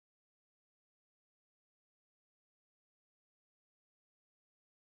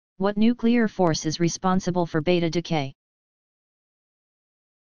What nuclear force is responsible for beta decay?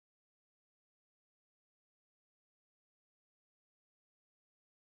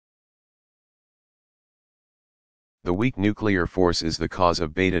 The weak nuclear force is the cause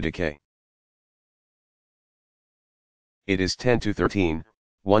of beta decay. It is 10 to 13,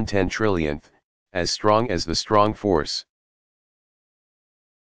 1/10 trillionth, as strong as the strong force.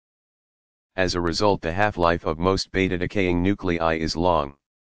 As a result, the half-life of most beta-decaying nuclei is long.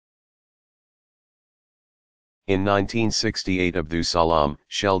 In 1968, Abdus Salam,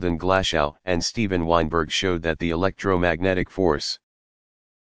 Sheldon Glashow, and Steven Weinberg showed that the electromagnetic force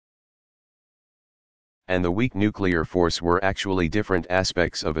and the weak nuclear force were actually different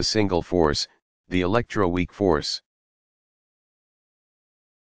aspects of a single force, the electroweak force.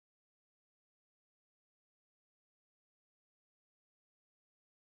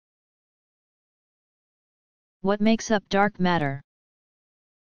 What makes up dark matter?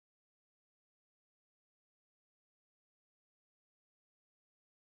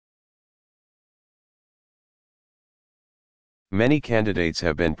 Many candidates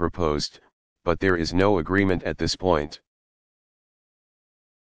have been proposed, but there is no agreement at this point.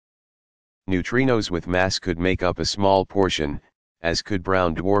 Neutrinos with mass could make up a small portion, as could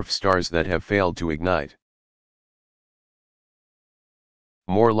brown dwarf stars that have failed to ignite.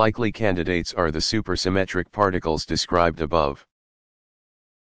 More likely candidates are the supersymmetric particles described above.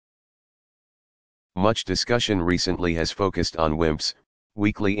 Much discussion recently has focused on WIMPs,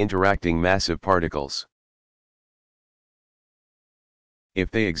 weakly interacting massive particles. If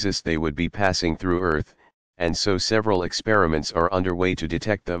they exist, they would be passing through Earth, and so several experiments are underway to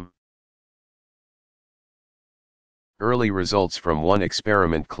detect them. Early results from one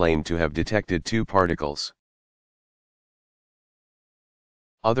experiment claim to have detected 2 particles.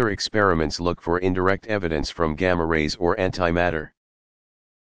 Other experiments look for indirect evidence from gamma rays or antimatter.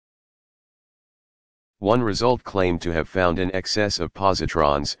 One result claimed to have found an excess of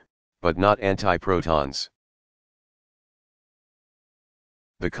positrons, but not antiprotons.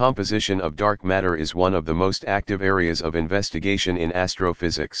 The composition of dark matter is one of the most active areas of investigation in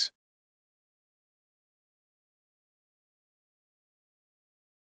astrophysics.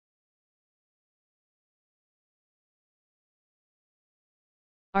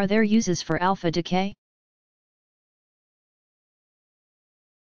 Are there uses for alpha decay?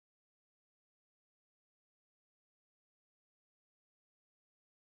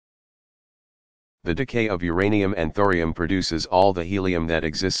 The decay of uranium and thorium produces all the helium that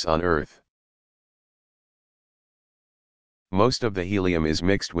exists on Earth. Most of the helium is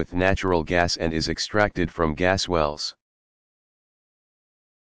mixed with natural gas and is extracted from gas wells.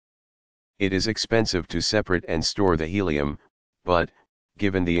 It is expensive to separate and store the helium, but,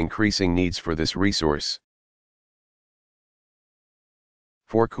 given the increasing needs for this resource,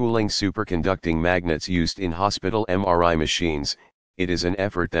 for cooling superconducting magnets used in hospital MRI machines, it is an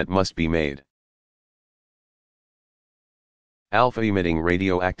effort that must be made. Alpha-emitting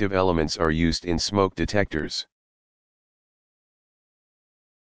radioactive elements are used in smoke detectors.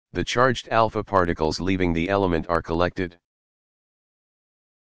 The charged alpha particles leaving the element are collected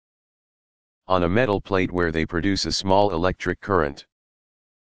on a metal plate where they produce a small electric current.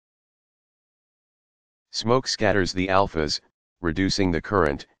 Smoke scatters the alphas, reducing the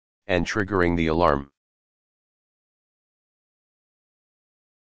current, and triggering the alarm.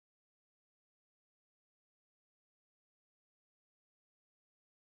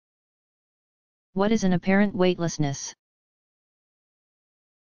 What is an apparent weightlessness?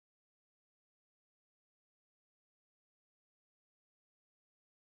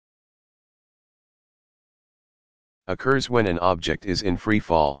 Occurs when an object is in free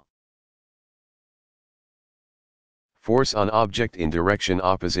fall. Force on object in direction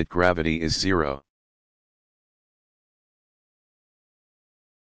opposite gravity is 0.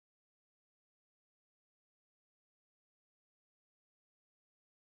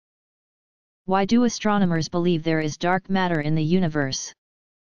 Why do astronomers believe there is dark matter in the universe?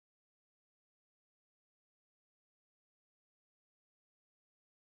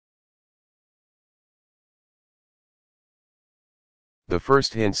 The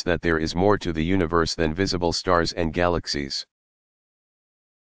first hints that there is more to the universe than visible stars and galaxies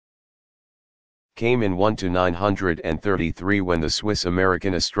came in 1933 when the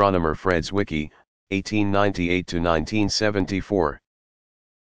Swiss-American astronomer Fred Zwicky, 1898 to 1974,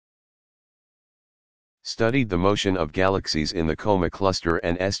 studied the motion of galaxies in the Coma cluster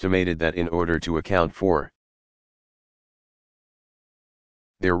and estimated that in order to account for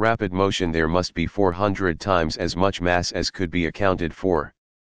their rapid motion there must be 400 times as much mass as could be accounted for.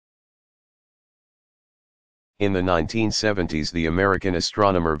 In the 1970s, the American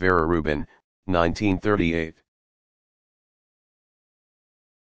astronomer Vera Rubin, 1938,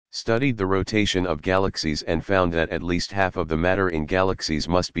 studied the rotation of galaxies and found that at least half of the matter in galaxies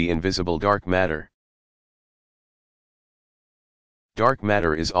must be invisible dark matter. Dark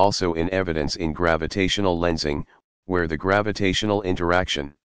matter is also in evidence in gravitational lensing, where the gravitational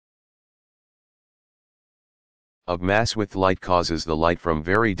interaction of mass with light causes the light from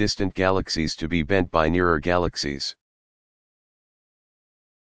very distant galaxies to be bent by nearer galaxies.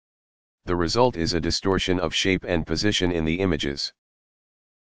 The result is a distortion of shape and position in the images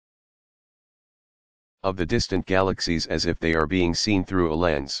of the distant galaxies as if they are being seen through a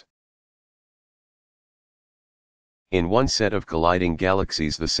lens. In one set of colliding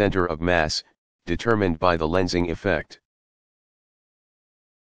galaxies, the center of mass, determined by the lensing effect,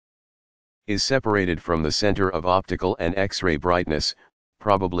 is separated from the center of optical and X-ray brightness,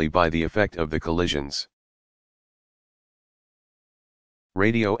 probably by the effect of the collisions.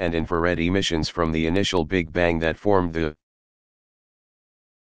 Radio and infrared emissions from the initial Big Bang that formed the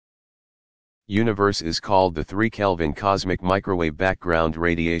universe is called the 3 Kelvin cosmic microwave background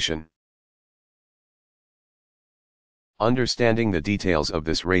radiation. Understanding the details of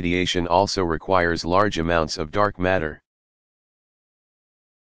this radiation also requires large amounts of dark matter.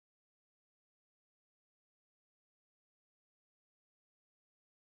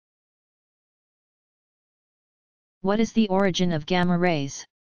 What is the origin of gamma rays?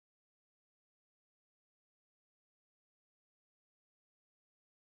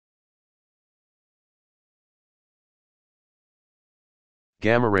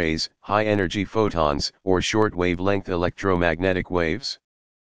 Gamma rays, high-energy photons, or short-wavelength electromagnetic waves,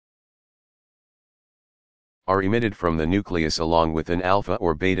 are emitted from the nucleus along with an alpha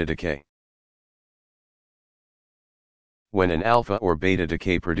or beta decay. When an alpha or beta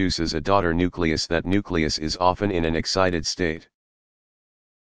decay produces a daughter nucleus, that nucleus is often in an excited state.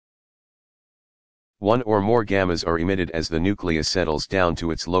 One or more gammas are emitted as the nucleus settles down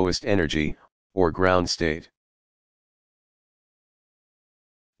to its lowest energy, or ground state.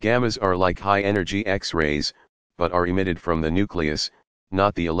 Gammas are like high-energy X-rays, but are emitted from the nucleus,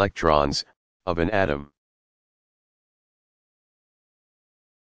 not the electrons, of an atom.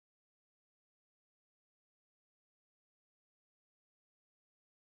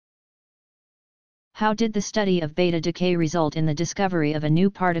 How did the study of beta decay result in the discovery of a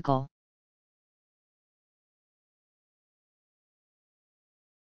new particle?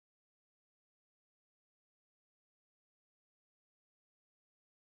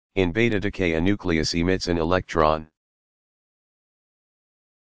 In beta decay, a nucleus emits an electron.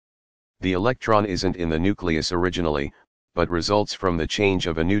 The electron isn't in the nucleus originally, but results from the change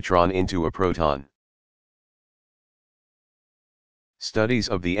of a neutron into a proton. Studies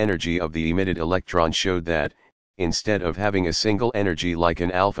of the energy of the emitted electron showed that, instead of having a single energy like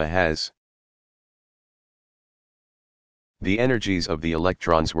an alpha has, the energies of the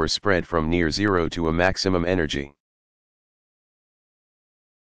electrons were spread from near zero to a maximum energy.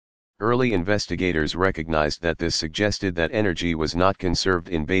 Early investigators recognized that this suggested that energy was not conserved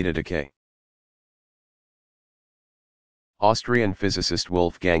in beta decay. Austrian physicist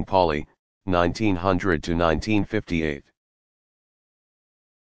Wolfgang Pauli, 1900 to 1958,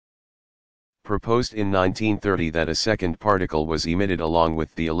 proposed in 1930 that a second particle was emitted along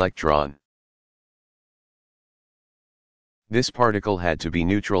with the electron. This particle had to be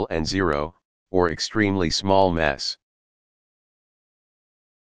neutral and zero, or extremely small mass,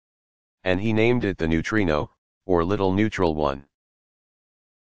 and he named it the neutrino, or little neutral one.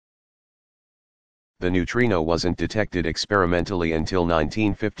 The neutrino wasn't detected experimentally until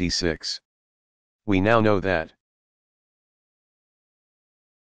 1956. We now know that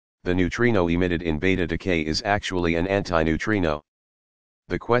the neutrino emitted in beta decay is actually an antineutrino.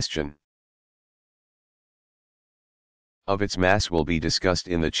 The question of its mass will be discussed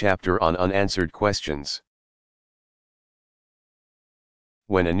in the chapter on unanswered questions.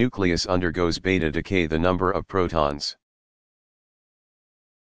 When a nucleus undergoes beta decay, the number of protons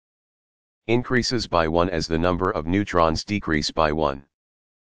increases by 1 as the number of neutrons decrease by 1.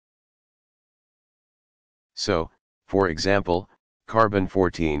 So, for example,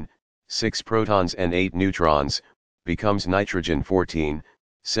 carbon-14, 6 protons and 8 neutrons, becomes nitrogen-14,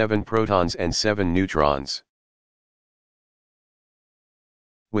 7 protons and 7 neutrons.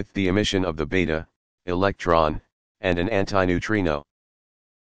 With the emission of the beta electron, and an antineutrino.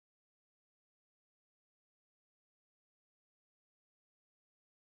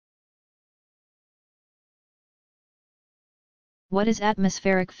 What is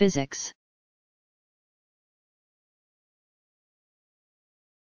atmospheric physics?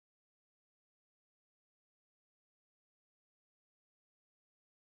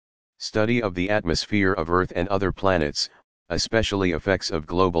 Study of the atmosphere of Earth and other planets, especially effects of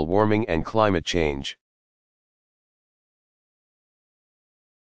global warming and climate change.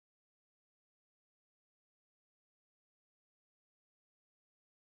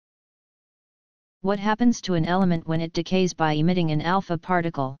 What happens to an element when it decays by emitting an alpha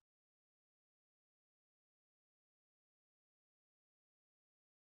particle?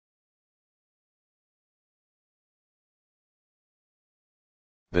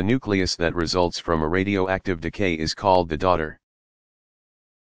 The nucleus that results from a radioactive decay is called the daughter.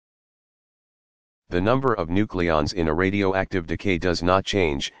 The number of nucleons in a radioactive decay does not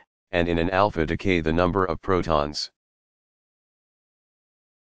change, and in an alpha decay the number of protons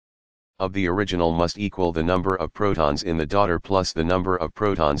of the original must equal the number of protons in the daughter plus the number of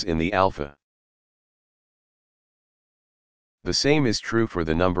protons in the alpha. The same is true for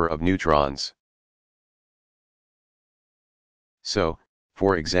the number of neutrons. So,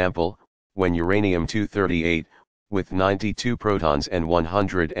 for example, when uranium-238, with 92 protons and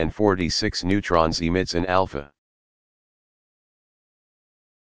 146 neutrons emits an alpha,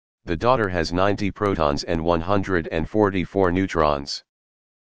 the daughter has 90 protons and 144 neutrons.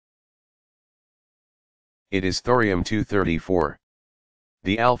 It is thorium-234.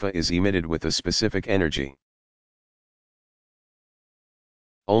 The alpha is emitted with a specific energy.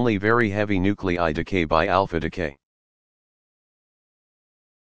 Only very heavy nuclei decay by alpha decay.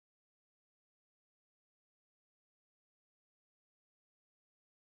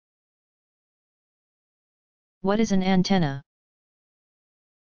 What is an antenna?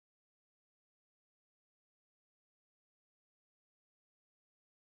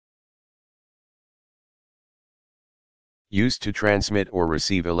 Used to transmit or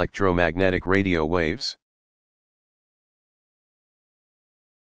receive electromagnetic radio waves.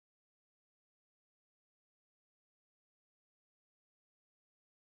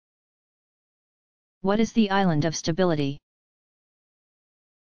 What is the island of stability?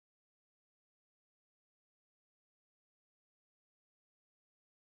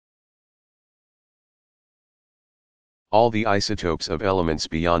 All the isotopes of elements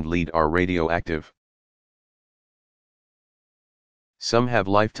beyond lead are radioactive. Some have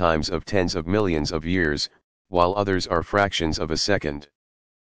lifetimes of tens of millions of years, while others are fractions of a second.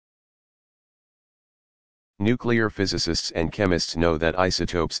 Nuclear physicists and chemists know that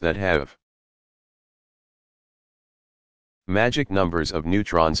isotopes that have magic numbers of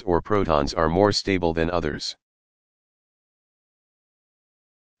neutrons or protons are more stable than others.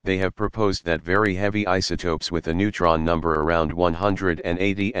 They have proposed that very heavy isotopes with a neutron number around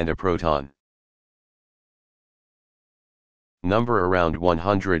 180 and a proton number around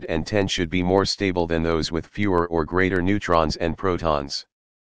 110 should be more stable than those with fewer or greater neutrons and protons.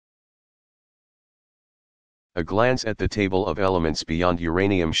 A glance at the table of elements beyond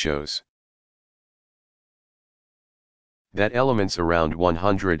uranium shows that elements around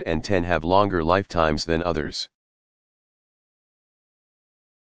 110 have longer lifetimes than others.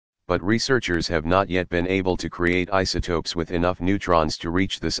 But researchers have not yet been able to create isotopes with enough neutrons to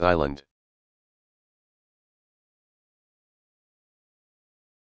reach this island.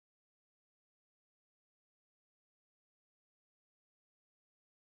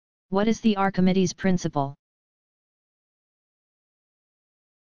 What is the Archimedes principle?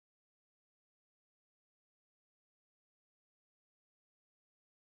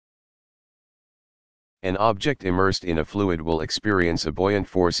 An object immersed in a fluid will experience a buoyant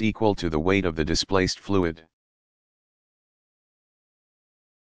force equal to the weight of the displaced fluid.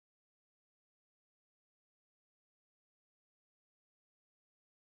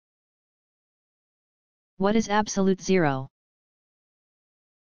 What is absolute zero?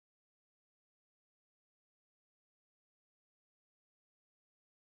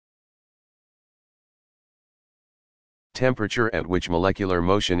 Temperature at which molecular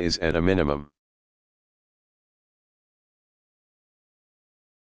motion is at a minimum.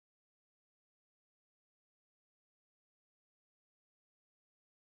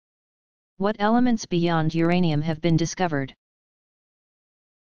 What elements beyond uranium have been discovered?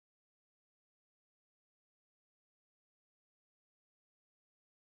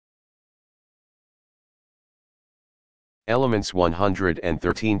 Elements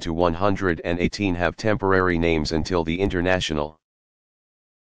 113 to 118 have temporary names until the International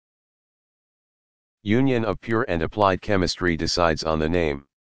Union of Pure and Applied Chemistry decides on the name.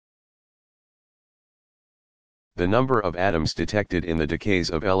 The number of atoms detected in the decays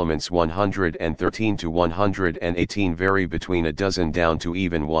of elements 113 to 118 vary between a dozen down to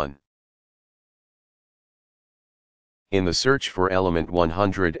even one. In the search for element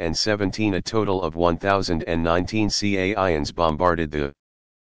 117, a total of 1019 Ca ions bombarded the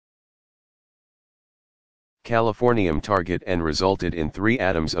californium target and resulted in 3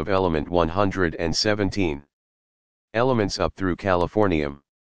 atoms of element 117. Elements up through californium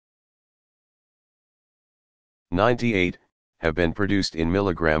 98 have been produced in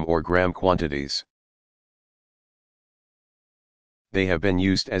milligram or gram quantities. They have been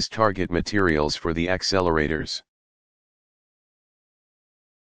used as target materials for the accelerators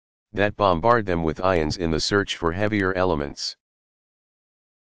that bombard them with ions in the search for heavier elements.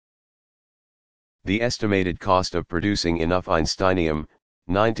 The estimated cost of producing enough Einsteinium,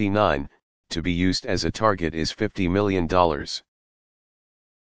 99, to be used as a target is $50 million.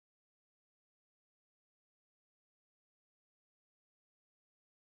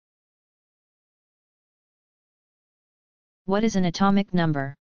 What is an atomic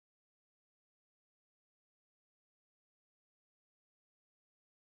number?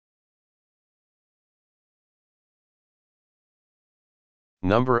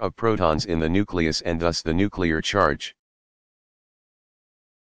 Number of protons in the nucleus and thus the nuclear charge.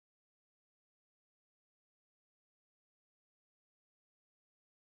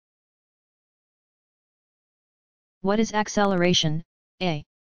 What is acceleration, A?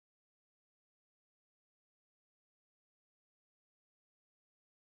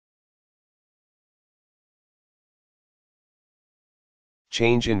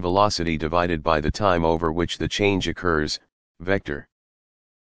 Change in velocity divided by the time over which the change occurs, vector.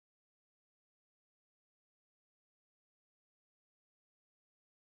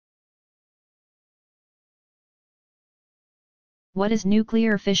 What is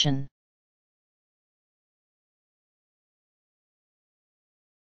nuclear fission?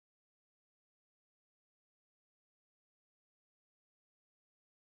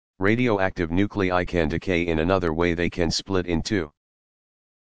 Radioactive nuclei can decay in another way, they can split in two.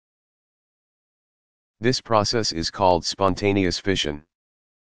 This process is called spontaneous fission.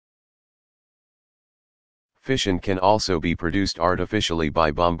 Fission can also be produced artificially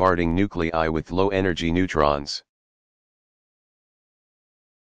by bombarding nuclei with low-energy neutrons.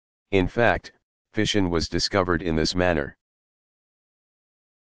 In fact, fission was discovered in this manner.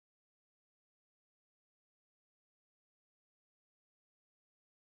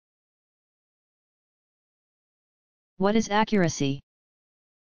 What is accuracy?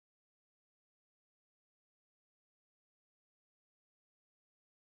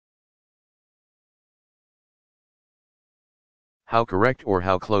 How correct or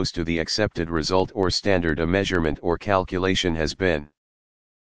how close to the accepted result or standard a measurement or calculation has been.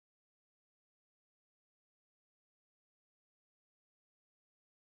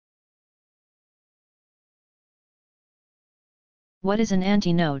 What is an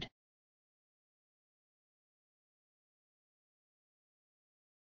antinode?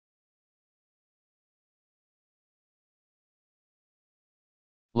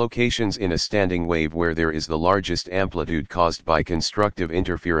 Locations in a standing wave where there is the largest amplitude caused by constructive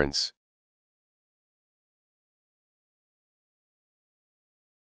interference.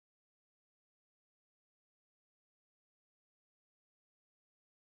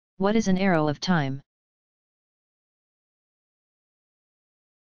 What is an arrow of time?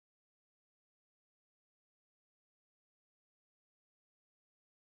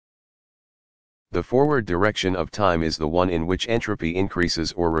 The forward direction of time is the one in which entropy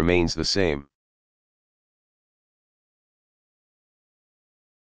increases or remains the same.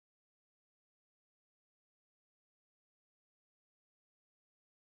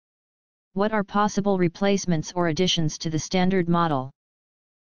 What are possible replacements or additions to the Standard Model?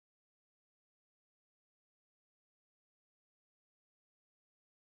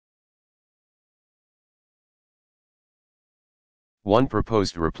 One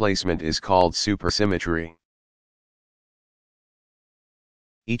proposed replacement is called supersymmetry.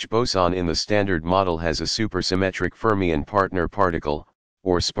 Each boson in the Standard Model has a supersymmetric fermion partner particle,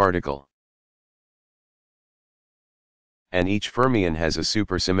 or sparticle. And each fermion has a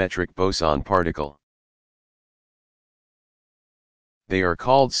supersymmetric boson particle. They are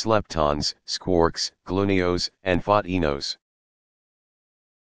called sleptons, squarks, gluonios, and photonios.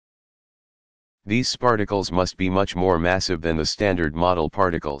 These sparticles must be much more massive than the Standard Model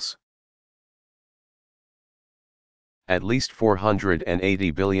particles. At least 480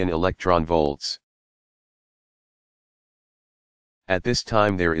 billion electron volts. At this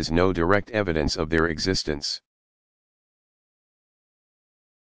time there is no direct evidence of their existence.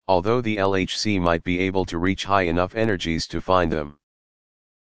 Although the LHC might be able to reach high enough energies to find them.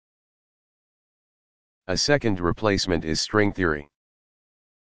 A second replacement is string theory.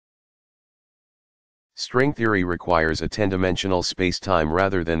 String theory requires a 10-dimensional spacetime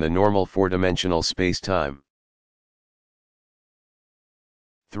rather than the normal 4-dimensional spacetime.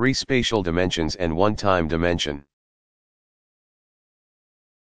 3 spatial dimensions and 1 time dimension.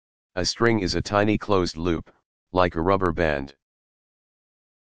 A string is a tiny closed loop, like a rubber band.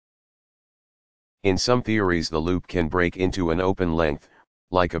 In some theories the loop can break into an open length,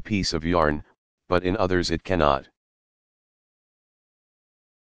 like a piece of yarn, but in others it cannot.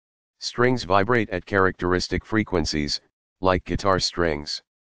 Strings vibrate at characteristic frequencies, like guitar strings.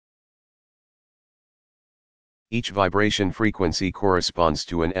 Each vibration frequency corresponds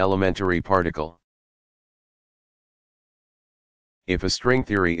to an elementary particle. If a string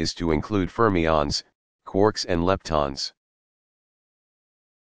theory is to include fermions, quarks and leptons,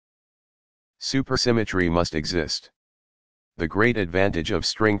 supersymmetry must exist. The great advantage of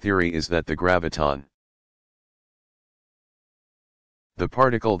string theory is that the graviton, the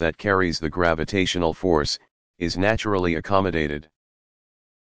particle that carries the gravitational force, is naturally accommodated.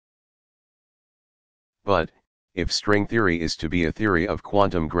 But, if string theory is to be a theory of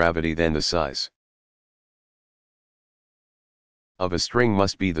quantum gravity, then the size of a string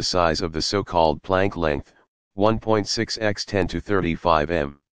must be the size of the so-called Planck length, 1.6 x 10 to 35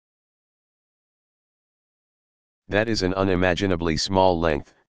 m. That is an unimaginably small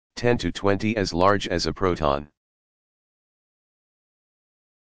length, 10 to 20 as large as a proton.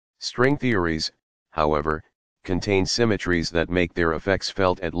 String theories, however, contain symmetries that make their effects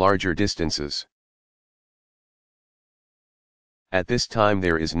felt at larger distances. At this time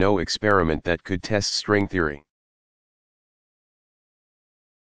there is no experiment that could test string theory.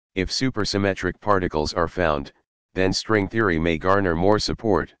 If supersymmetric particles are found, then string theory may garner more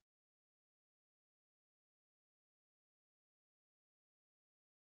support.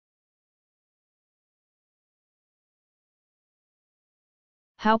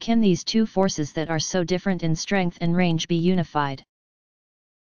 How can these two forces that are so different in strength and range be unified?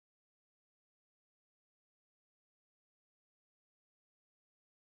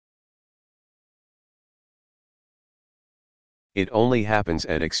 It only happens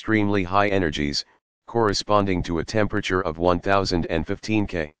at extremely high energies, corresponding to a temperature of 1015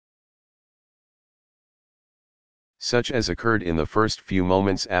 K. Such as occurred in the first few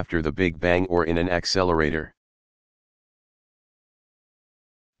moments after the Big Bang or in an accelerator.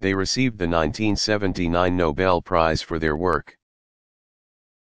 They received the 1979 Nobel Prize for their work.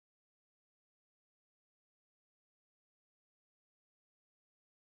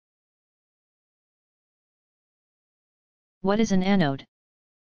 What is an anode?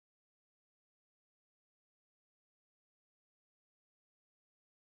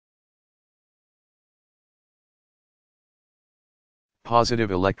 Positive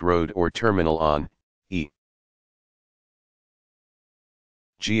electrode or terminal on, e.g.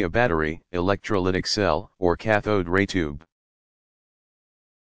 a battery, electrolytic cell, or cathode ray tube.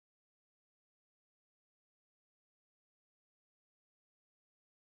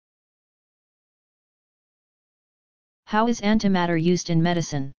 How is antimatter used in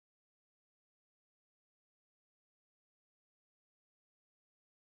medicine?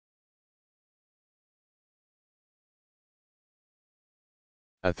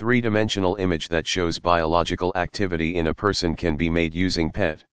 A three-dimensional image that shows biological activity in a person can be made using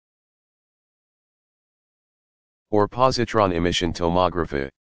PET or positron emission tomography.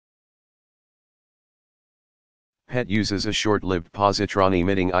 PET uses a short-lived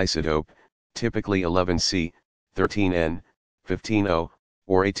positron-emitting isotope, typically 11C, 13N, 15O,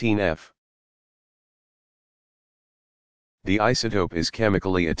 or 18F. The isotope is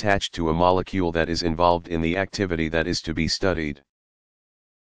chemically attached to a molecule that is involved in the activity that is to be studied.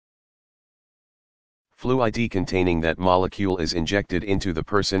 Fluid containing that molecule is injected into the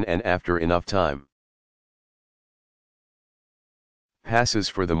person, and after enough time passes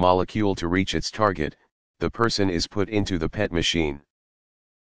for the molecule to reach its target, the person is put into the PET machine.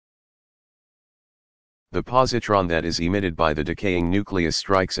 The positron that is emitted by the decaying nucleus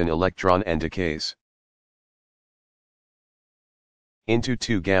strikes an electron and decays into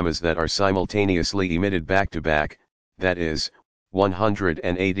two gammas that are simultaneously emitted back to back, that is,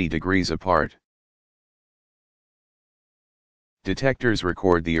 180 degrees apart. Detectors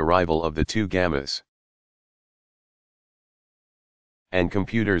record the arrival of the two gammas, and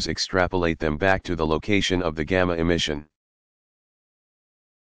computers extrapolate them back to the location of the gamma emission.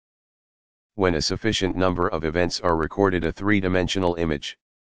 When a sufficient number of events are recorded, a three-dimensional image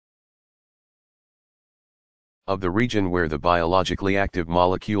of the region where the biologically active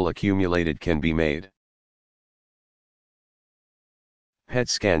molecule accumulated can be made. PET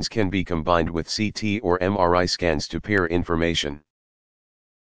scans can be combined with CT or MRI scans to pair information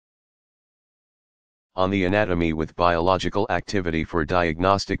on the anatomy with biological activity for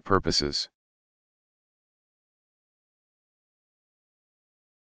diagnostic purposes.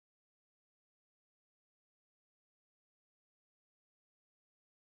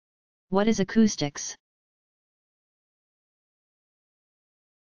 What is acoustics?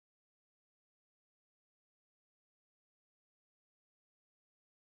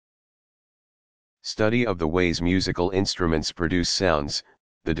 Study of the ways musical instruments produce sounds,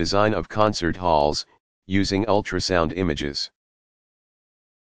 the design of concert halls, using ultrasound images.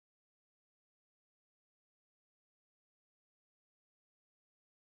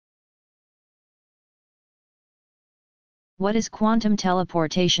 What is quantum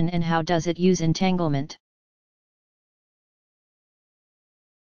teleportation and how does it use entanglement?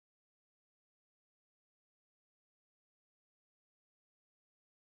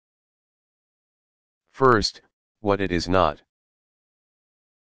 First, what it is not.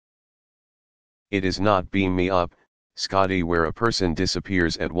 It is not beam me up, Scotty, where a person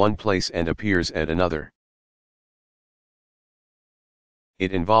disappears at one place and appears at another.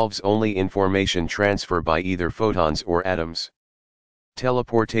 It involves only information transfer by either photons or atoms.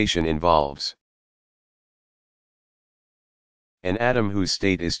 Teleportation involves an atom whose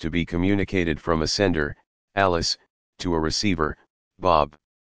state is to be communicated from a sender, Alice, to a receiver, Bob.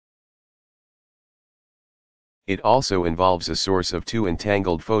 It also involves a source of two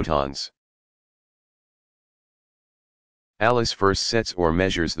entangled photons. Alice first sets or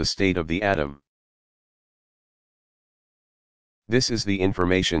measures the state of the atom. This is the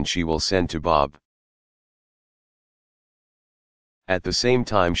information she will send to Bob. At the same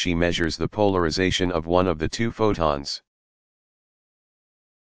time she measures the polarization of one of the two photons.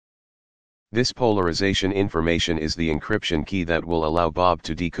 This polarization information is the encryption key that will allow Bob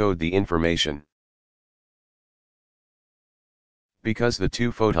to decode the information. Because the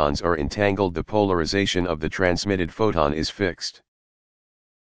two photons are entangled, the polarization of the transmitted photon is fixed.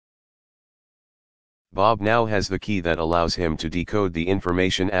 Bob now has the key that allows him to decode the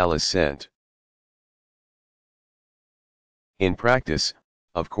information Alice sent. In practice,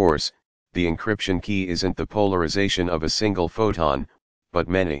 of course, the encryption key isn't the polarization of a single photon, but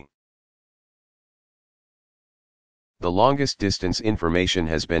many. The longest distance information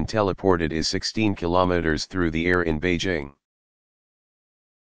has been teleported is 16 kilometers through the air in Beijing.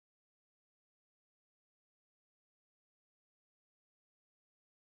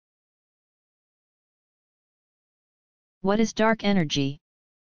 What is dark energy?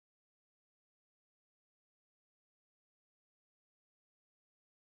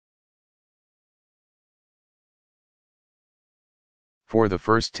 For the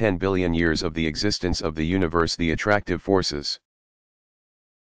first 10 billion years of the existence of the universe, the attractive forces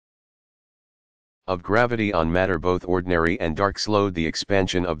of gravity on matter, both ordinary and dark, slowed the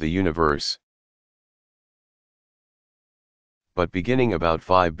expansion of the universe. But beginning about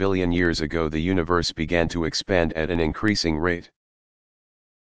 5 billion years ago, the universe began to expand at an increasing rate.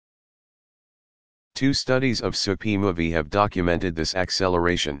 Two studies of supernovae have documented this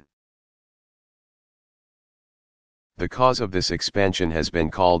acceleration. The cause of this expansion has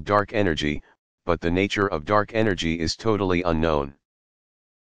been called dark energy, but the nature of dark energy is totally unknown.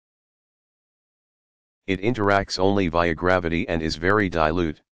 It interacts only via gravity and is very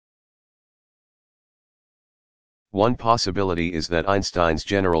dilute. One possibility is that Einstein's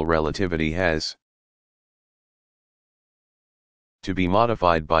general relativity has to be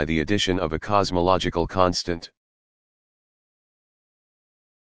modified by the addition of a cosmological constant.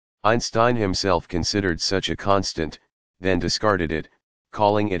 Einstein himself considered such a constant, then discarded it,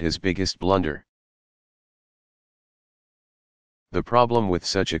 calling it his biggest blunder. The problem with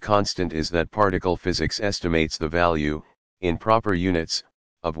such a constant is that particle physics estimates the value, in proper units,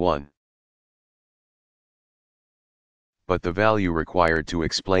 of 1. But the value required to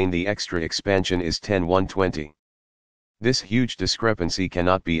explain the extra expansion is 10^120. This huge discrepancy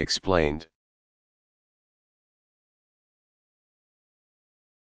cannot be explained.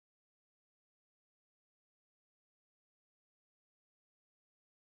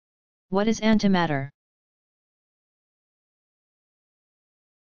 What is antimatter?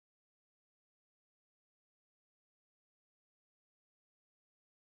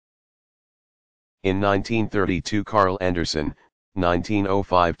 In 1932, Carl Anderson,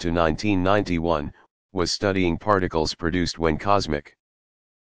 1905 to 1991, was studying particles produced when cosmic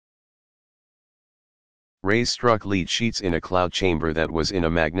rays struck lead sheets in a cloud chamber that was in a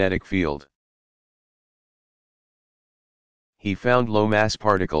magnetic field. He found low-mass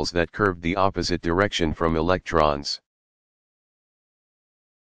particles that curved the opposite direction from electrons,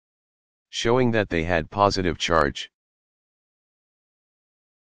 showing that they had positive charge.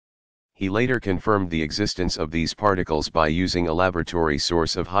 He later confirmed the existence of these particles by using a laboratory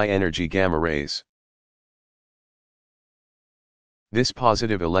source of high-energy gamma rays. This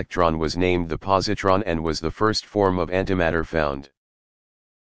positive electron was named the positron and was the first form of antimatter found.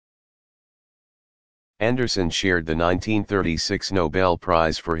 Anderson shared the 1936 Nobel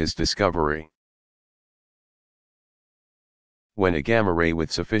Prize for his discovery. When a gamma ray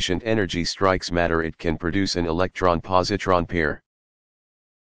with sufficient energy strikes matter, it can produce an electron-positron pair.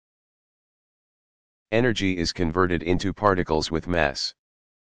 Energy is converted into particles with mass.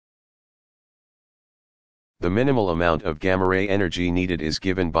 The minimal amount of gamma ray energy needed is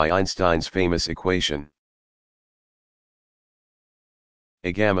given by Einstein's famous equation.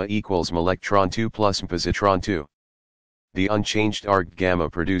 A gamma equals melectron 2 plus positron 2. The unchanged arc gamma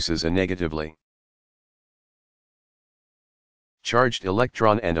produces a negatively charged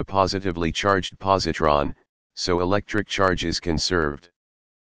electron and a positively charged positron, so electric charge is conserved.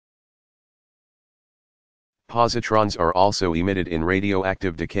 Positrons are also emitted in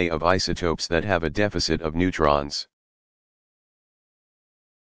radioactive decay of isotopes that have a deficit of neutrons.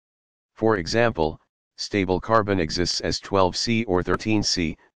 For example, stable carbon exists as 12C or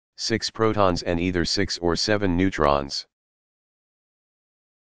 13C, 6 protons and either 6 or 7 neutrons.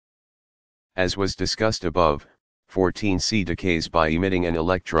 As was discussed above, 14C decays by emitting an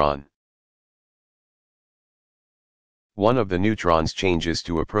electron. One of the neutrons changes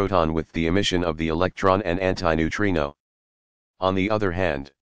to a proton with the emission of the electron and antineutrino. On the other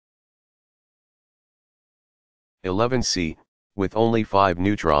hand, 11C, with only 5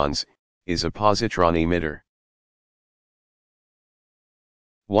 neutrons, is a positron emitter.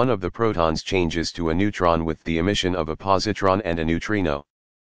 One of the protons changes to a neutron with the emission of a positron and a neutrino.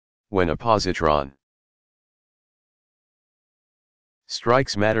 When a positron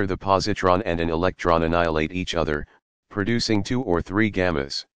strikes matter, the positron and an electron annihilate each other, producing 2 or 3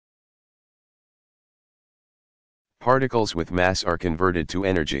 gammas. Particles with mass are converted to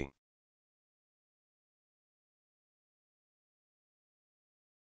energy.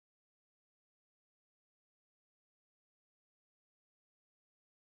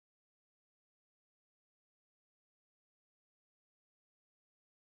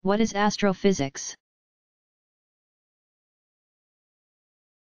 What is astrophysics?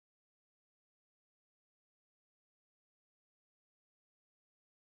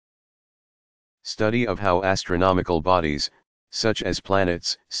 Study of how astronomical bodies, such as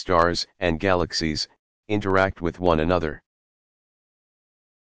planets, stars, and galaxies, interact with one another.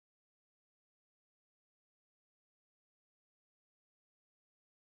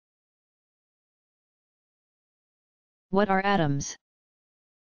 What are atoms?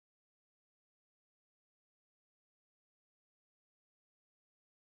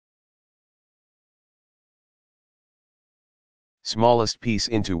 Smallest piece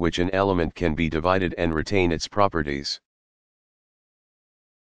into which an element can be divided and retain its properties.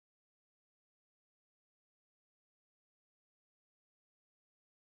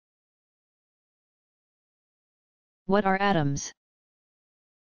 What are atoms?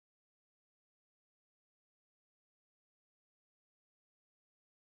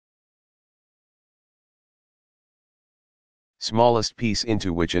 Smallest piece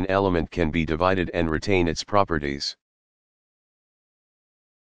into which an element can be divided and retain its properties.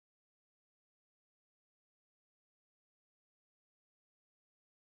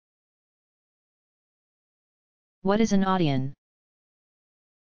 What is an ion?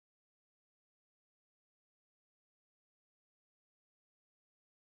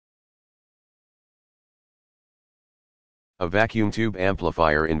 A vacuum tube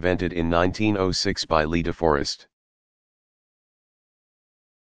amplifier invented in 1906 by Lee de Forest.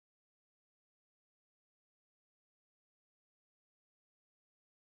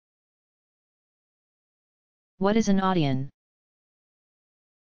 What is an ion?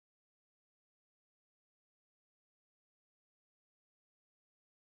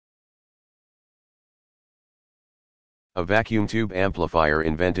 A vacuum tube amplifier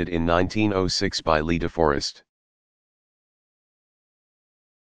invented in 1906 by Lee de Forest.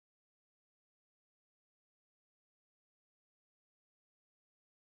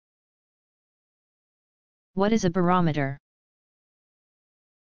 What is a barometer?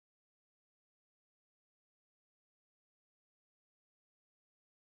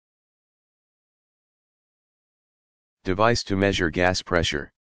 Device to measure gas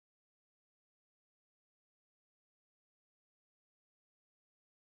pressure.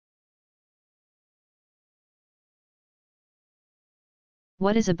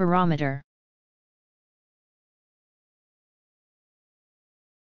 What is a barometer?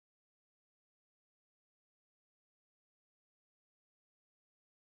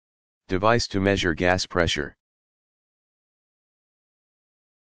 Device to measure gas pressure.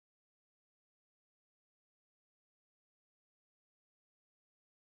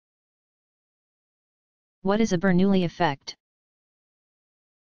 What is a Bernoulli effect?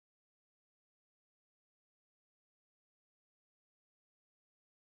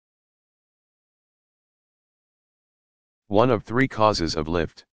 One of three causes of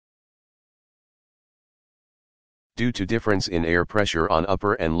lift. Due to difference in air pressure on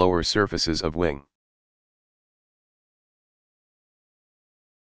upper and lower surfaces of wing.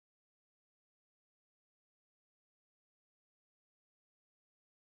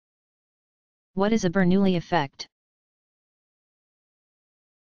 What is a Bernoulli effect?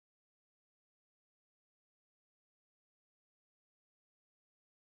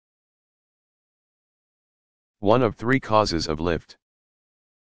 One of three causes of lift.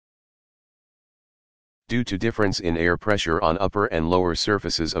 Due to difference in air pressure on upper and lower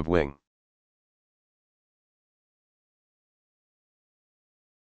surfaces of wing.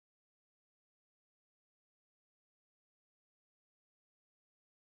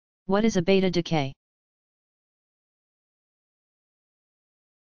 What is a beta decay?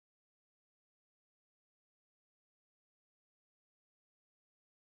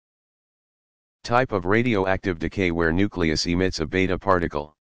 Type of radioactive decay where nucleus emits a beta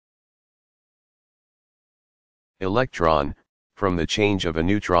particle. Electron, from the change of a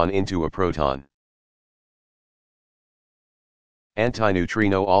neutron into a proton.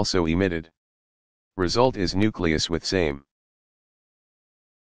 Antineutrino also emitted. Result is nucleus with same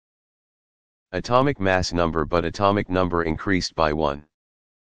atomic mass number but atomic number increased by 1.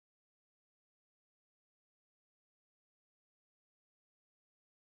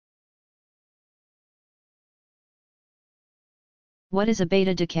 What is a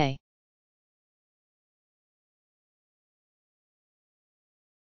beta decay?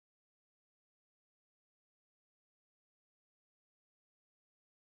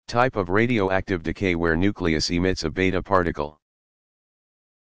 Type of radioactive decay where nucleus emits a beta particle.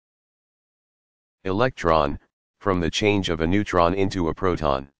 Electron, from the change of a neutron into a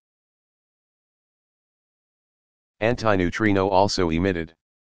proton. Antineutrino also emitted.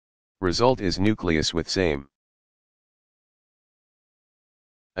 Result is nucleus with same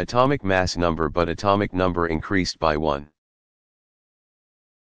atomic mass number but atomic number increased by 1.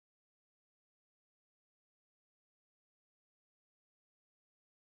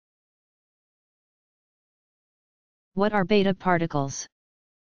 What are beta particles?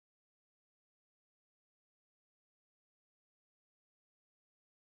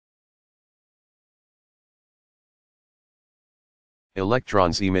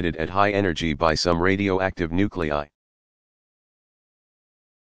 Electrons emitted at high energy by some radioactive nuclei.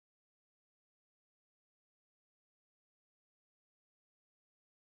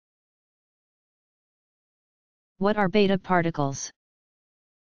 What are beta particles?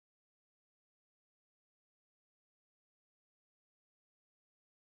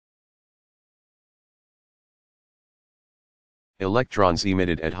 Electrons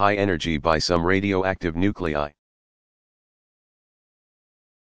emitted at high energy by some radioactive nuclei.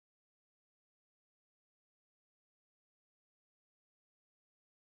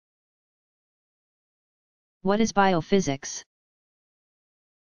 What is biophysics?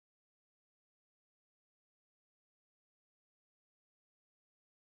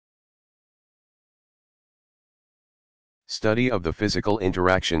 Study of the physical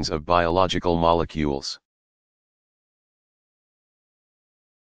interactions of biological molecules.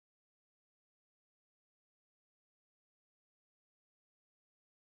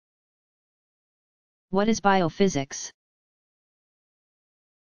 What is biophysics?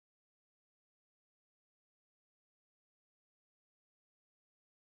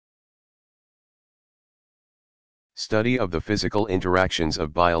 Study of the physical interactions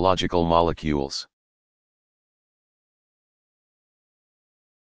of biological molecules.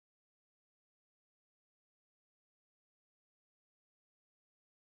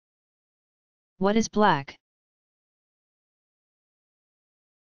 What is black?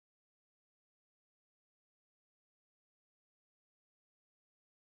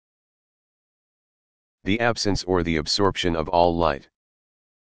 The absence or the absorption of all light.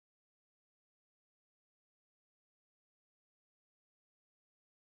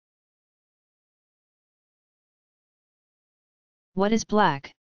 What is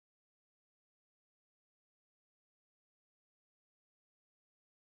black?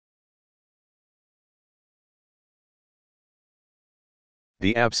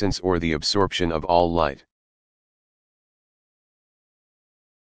 The absence or the absorption of all light.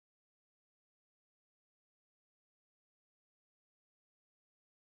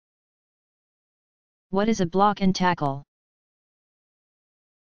 What is a block and tackle?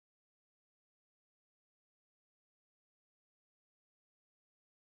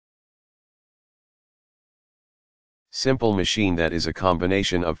 Simple machine that is a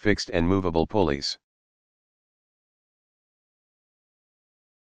combination of fixed and movable pulleys.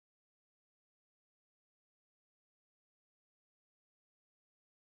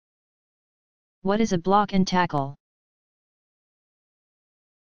 What is a block and tackle?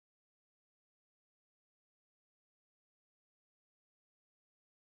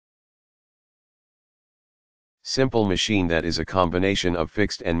 Simple machine that is a combination of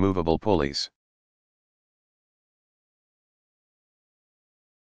fixed and movable pulleys.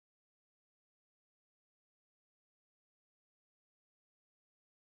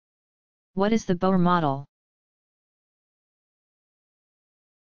 What is the Bohr model?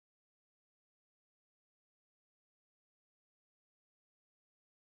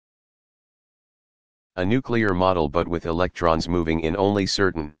 A nuclear model but with electrons moving in only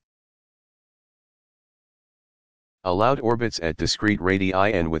certain allowed orbits at discrete radii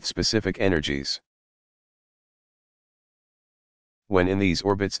and with specific energies. When in these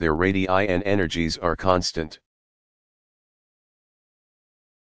orbits their radii and energies are constant,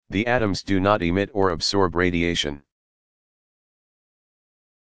 the atoms do not emit or absorb radiation.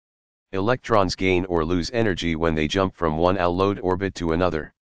 Electrons gain or lose energy when they jump from one allowed orbit to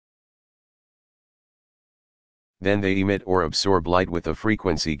another. Then they emit or absorb light with a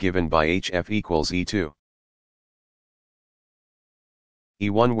frequency given by hf equals E2.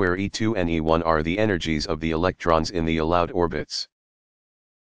 E1 where E2 and E1 are the energies of the electrons in the allowed orbits.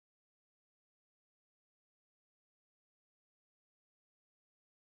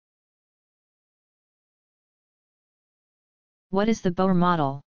 What is the Bohr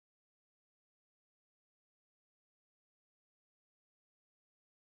model?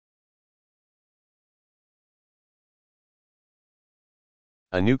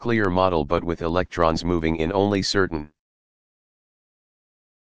 A nuclear model but with electrons moving in only certain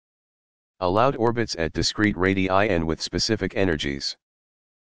allowed orbits at discrete radii and with specific energies.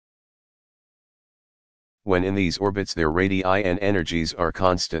 When in these orbits their radii and energies are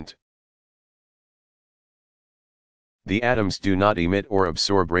constant, the atoms do not emit or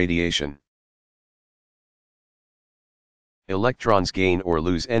absorb radiation. Electrons gain or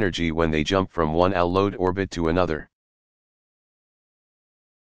lose energy when they jump from one allowed orbit to another.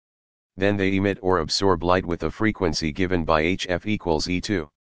 Then they emit or absorb light with a frequency given by hf equals E2.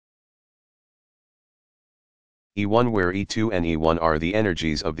 E1 where E2 and E1 are the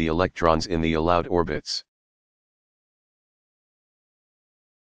energies of the electrons in the allowed orbits.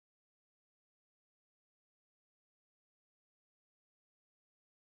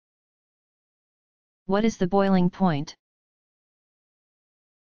 What is the boiling point?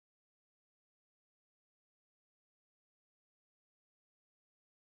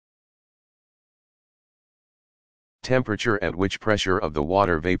 Temperature at which pressure of the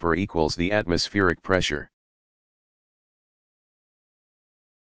water vapor equals the atmospheric pressure.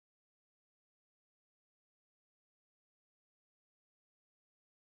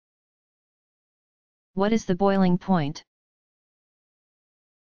 What is the boiling point?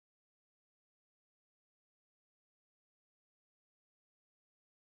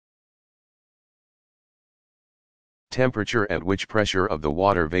 Temperature at which pressure of the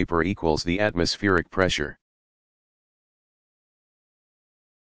water vapor equals the atmospheric pressure.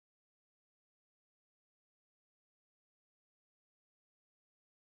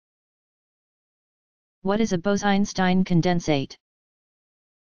 What is a Bose-Einstein condensate?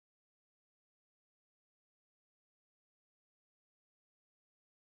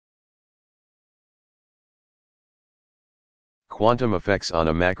 Quantum effects on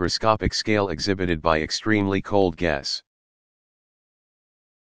a macroscopic scale exhibited by extremely cold gas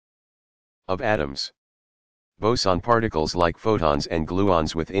of atoms. Boson particles like photons and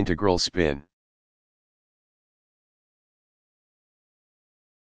gluons with integral spin.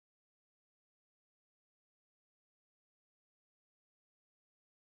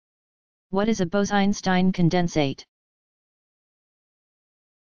 What is a Bose-Einstein condensate?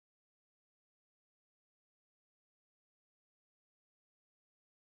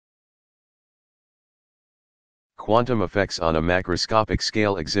 Quantum effects on a macroscopic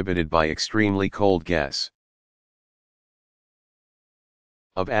scale exhibited by extremely cold gas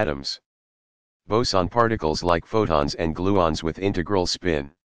of atoms. Boson particles like photons and gluons with integral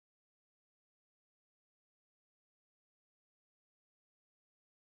spin.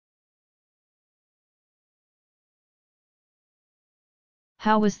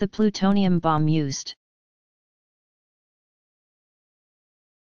 How was the plutonium bomb used?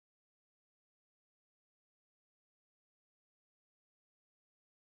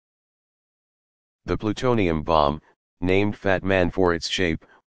 The plutonium bomb, named Fat Man for its shape,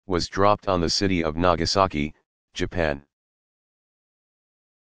 was dropped on the city of Nagasaki, Japan.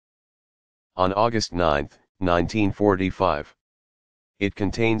 On August 9, 1945. It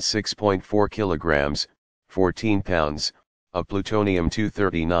contains 6.4 kilograms, 14 pounds, of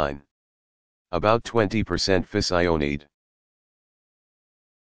plutonium-239. about 20% fissionide,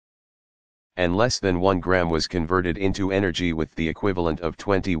 and less than 1 gram was converted into energy with the equivalent of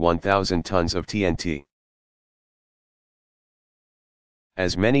 21,000 tons of TNT.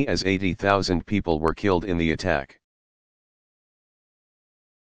 As many as 80,000 people were killed in the attack.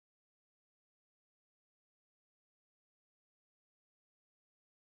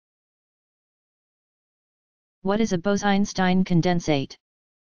 What is a Bose-Einstein condensate?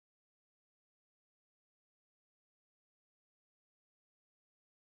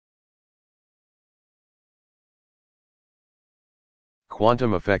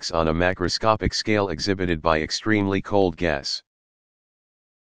 Quantum effects on a macroscopic scale exhibited by extremely cold gas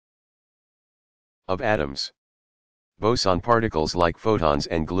of atoms. Boson particles like photons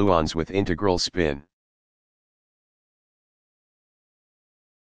and gluons with integral spin.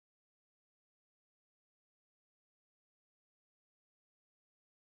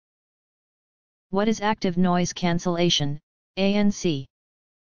 What is active noise cancellation, ANC?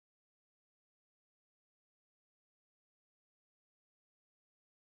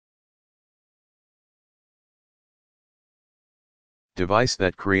 Device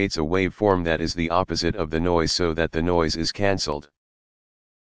that creates a waveform that is the opposite of the noise so that the noise is cancelled.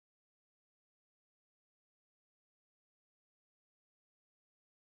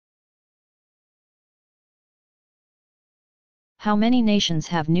 How many nations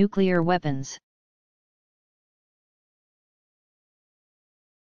have nuclear weapons?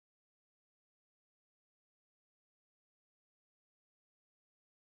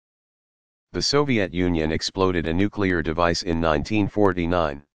 The Soviet Union exploded a nuclear device in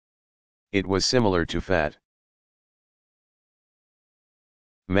 1949. It was similar to FAT.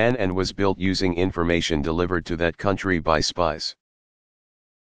 Man and was built using information delivered to that country by spies.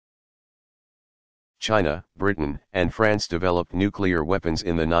 China, Britain, and France developed nuclear weapons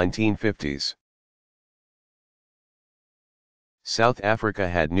in the 1950s. South Africa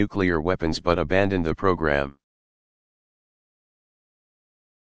had nuclear weapons but abandoned the program.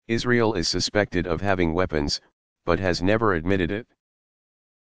 Israel is suspected of having weapons, but has never admitted it.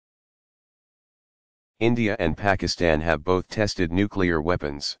 India and Pakistan have both tested nuclear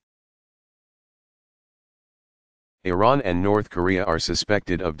weapons. Iran and North Korea are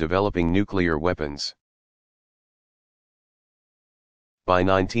suspected of developing nuclear weapons. By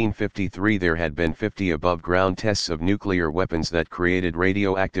 1953 there had been 50 above-ground tests of nuclear weapons that created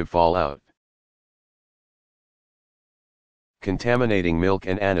radioactive fallout, contaminating milk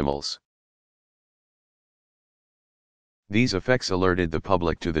and animals. These effects alerted the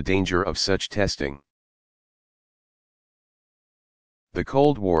public to the danger of such testing. The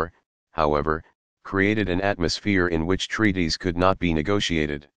Cold War, however, created an atmosphere in which treaties could not be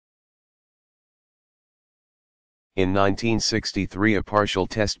negotiated. In 1963 a partial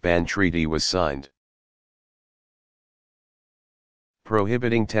test ban treaty was signed,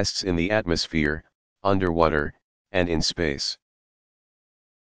 prohibiting tests in the atmosphere, underwater, and in space.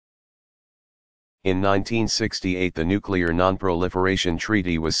 In 1968 the Nuclear Non-Proliferation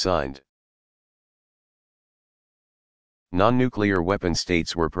Treaty was signed. Non-nuclear weapon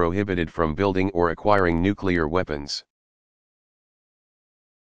states were prohibited from building or acquiring nuclear weapons.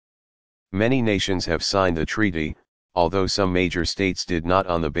 Many nations have signed the treaty, although some major states did not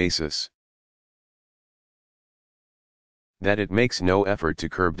on the basis that it makes no effort to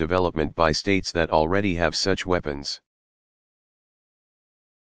curb development by states that already have such weapons.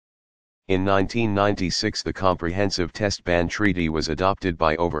 In 1996 the Comprehensive Test Ban Treaty was adopted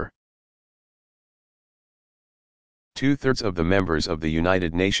by over two-thirds of the members of the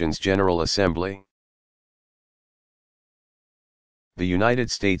United Nations General Assembly. The United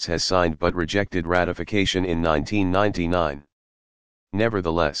States has signed but rejected ratification in 1999.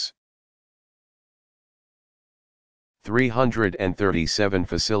 Nevertheless, 337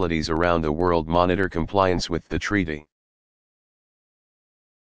 facilities around the world monitor compliance with the treaty.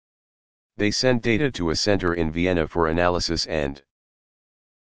 They send data to a center in Vienna for analysis and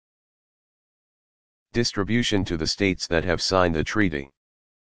distribution to the states that have signed the treaty.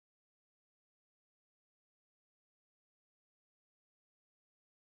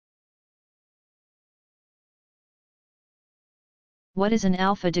 What is an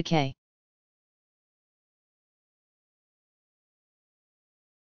alpha decay?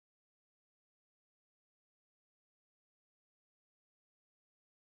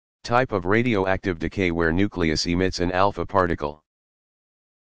 Type of radioactive decay where nucleus emits an alpha particle.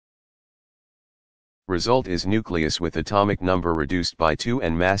 Result is nucleus with atomic number reduced by 2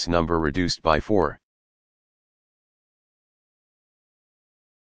 and mass number reduced by 4.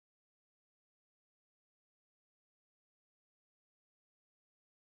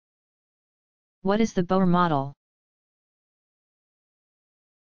 What is the Bohr model?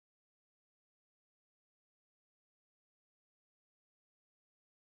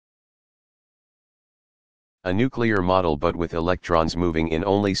 A nuclear model but with electrons moving in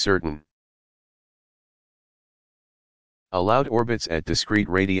only certain allowed orbits at discrete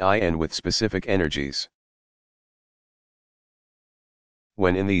radii and with specific energies.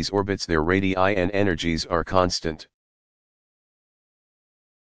 When in these orbits their radii and energies are constant,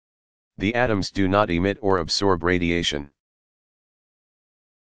 the atoms do not emit or absorb radiation.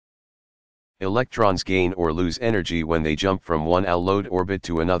 Electrons gain or lose energy when they jump from one allowed orbit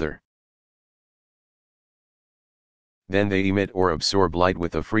to another. Then they emit or absorb light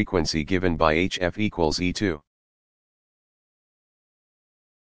with a frequency given by hf equals E2.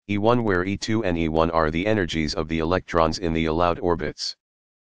 E1 where E2 and E1 are the energies of the electrons in the allowed orbits.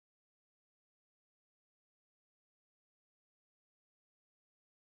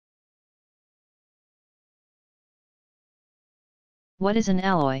 What is an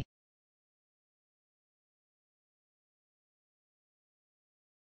alloy?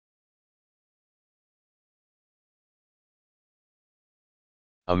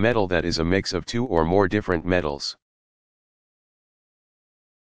 A metal that is a mix of two or more different metals.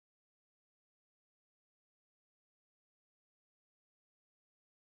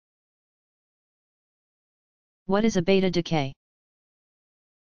 What is a beta decay?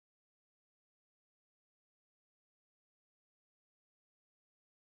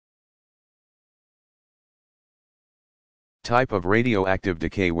 Type of radioactive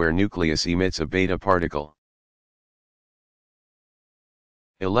decay where nucleus emits a beta particle.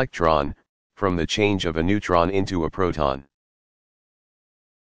 Electron, from the change of a neutron into a proton.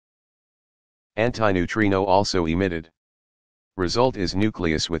 Antineutrino also emitted. Result is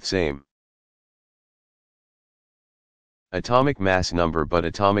nucleus with same atomic mass number but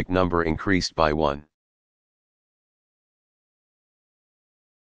atomic number increased by 1.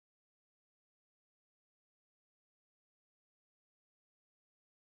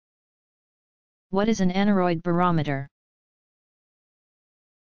 What is an aneroid barometer?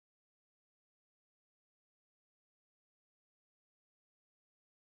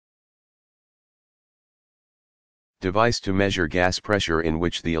 Device to measure gas pressure in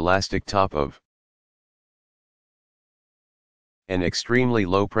which the elastic top of an extremely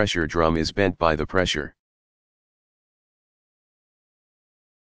low pressure drum is bent by the pressure.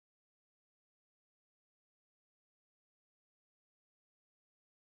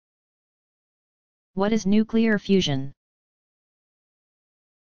 What is nuclear fusion?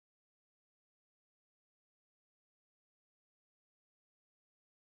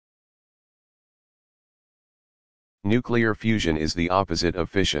 Nuclear fusion is the opposite of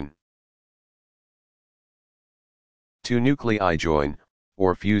fission. Two nuclei join,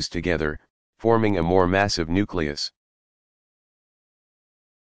 or fuse together, forming a more massive nucleus.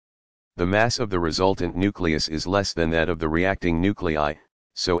 The mass of the resultant nucleus is less than that of the reacting nuclei,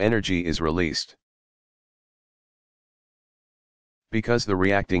 so energy is released. Because the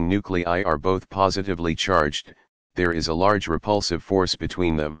reacting nuclei are both positively charged, there is a large repulsive force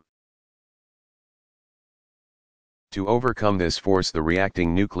between them. To overcome this force, the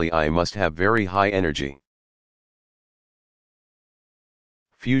reacting nuclei must have very high energy.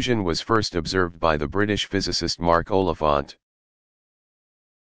 Fusion was first observed by the British physicist Mark Oliphant.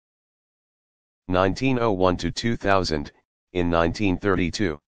 1901 to 2000, in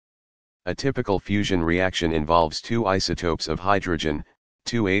 1932. A typical fusion reaction involves two isotopes of hydrogen,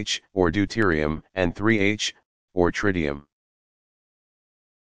 2H, or deuterium, and 3H, or tritium.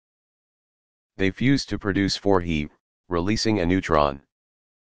 They fuse to produce 4He, releasing a neutron.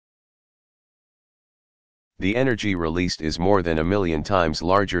 The energy released is more than 1,000,000 times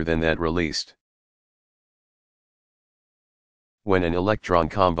larger than that released. When an electron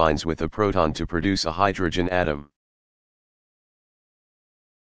combines with a proton to produce a hydrogen atom,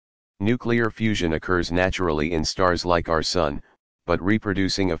 nuclear fusion occurs naturally in stars like our Sun, but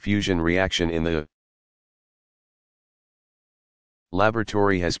reproducing a fusion reaction in the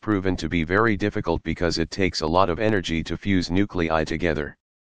laboratory has proven to be very difficult because it takes a lot of energy to fuse nuclei together.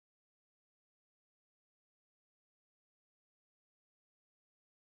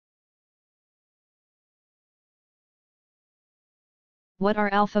 What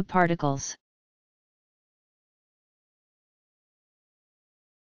are alpha particles?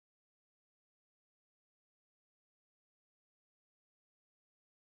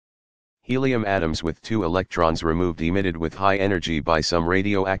 Helium atoms with 2 electrons removed emitted with high energy by some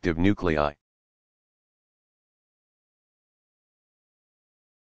radioactive nuclei.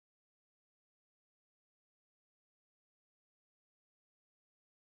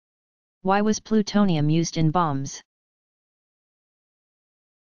 Why was plutonium used in bombs?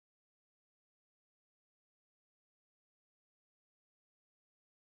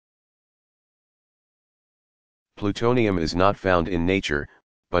 Plutonium is not found in nature,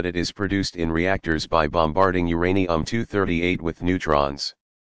 but it is produced in reactors by bombarding uranium-238 with neutrons.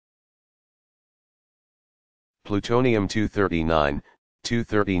 Plutonium-239,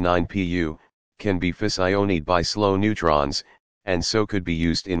 239Pu, can be fissioned by slow neutrons, and so could be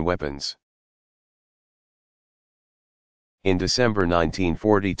used in weapons. In December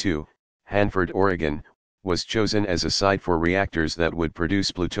 1942, Hanford, Oregon, was chosen as a site for reactors that would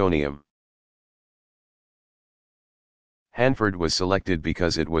produce plutonium. Hanford was selected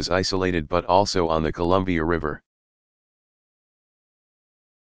because it was isolated but also on the Columbia River,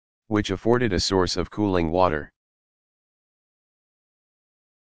 which afforded a source of cooling water.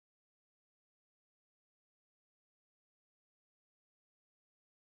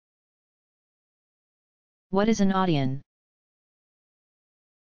 What is an audion?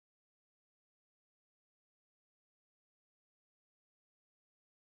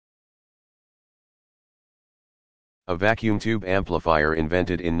 A vacuum tube amplifier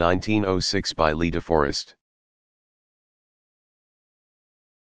invented in 1906 by Lee DeForest.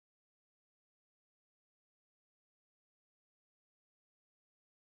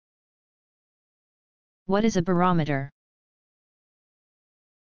 What is a barometer?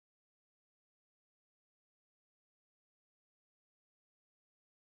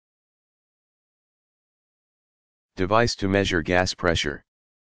 Device to measure gas pressure.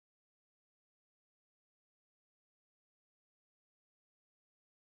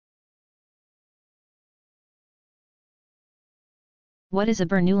 What is a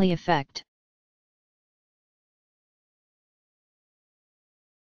Bernoulli effect?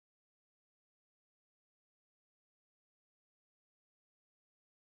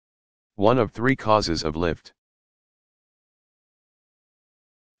 One of three causes of lift.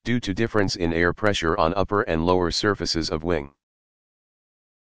 Due to difference in air pressure on upper and lower surfaces of wing.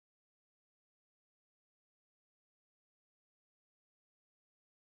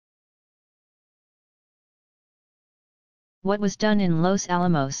 What was done in Los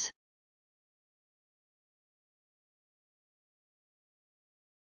Alamos?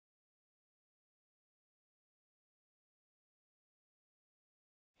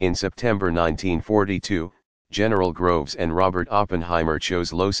 In September 1942, General Groves and Robert Oppenheimer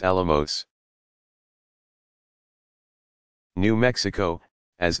chose Los Alamos, New Mexico,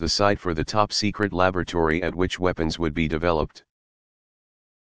 as the site for the top-secret laboratory at which weapons would be developed.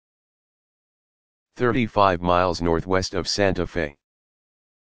 35 miles northwest of Santa Fe.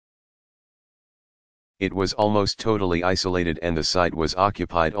 It was almost totally isolated and the site was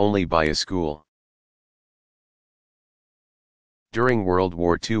occupied only by a school. During World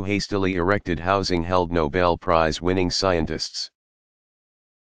War II, hastily erected housing held Nobel Prize-winning scientists.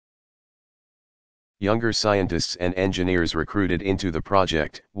 Younger scientists and engineers recruited into the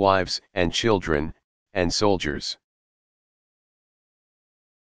project, wives and children, and soldiers.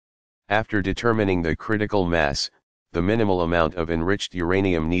 After determining the critical mass, the minimal amount of enriched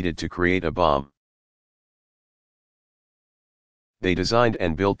uranium needed to create a bomb, they designed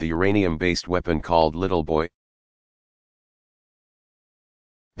and built the uranium-based weapon called Little Boy.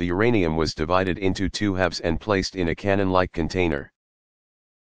 The uranium was divided into two halves and placed in a cannon-like container.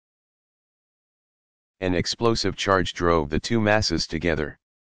 An explosive charge drove the two masses together,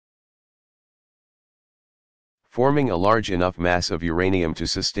 forming a large enough mass of uranium to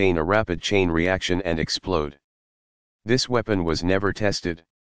sustain a rapid chain reaction and explode. This weapon was never tested.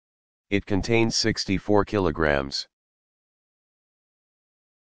 It contained 64 kilograms,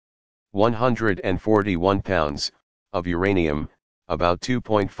 141 pounds, of uranium, about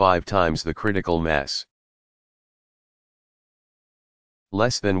 2.5 times the critical mass.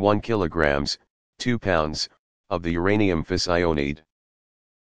 Less than 1 kilograms, 2 pounds, of the uranium fissioned.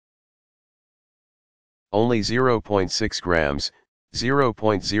 Only 0.6 grams,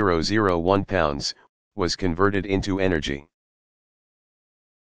 0.001 pounds, was converted into energy.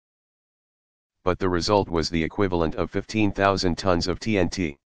 But the result was the equivalent of 15,000 tons of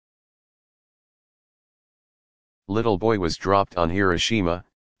TNT. Little Boy was dropped on Hiroshima,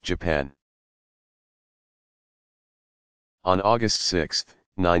 Japan. On August 6,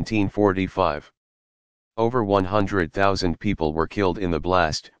 1945. Over 100,000 people were killed in the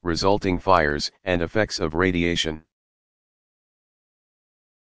blast, resulting fires and effects of radiation.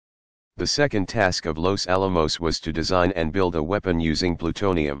 The second task of Los Alamos was to design and build a weapon using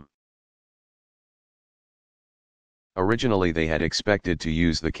plutonium. Originally they had expected to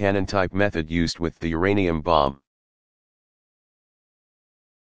use the cannon-type method used with the uranium bomb.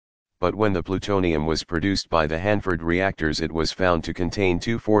 but when the plutonium was produced by the Hanford reactors it was found to contain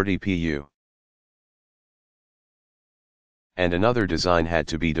 240 Pu. And another design had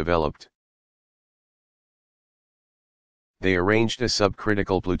to be developed. They arranged a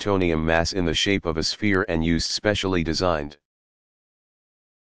subcritical plutonium mass in the shape of a sphere and used specially designed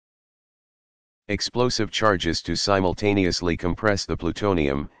explosive charges to simultaneously compress the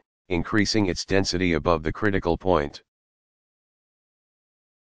plutonium, increasing its density above the critical point.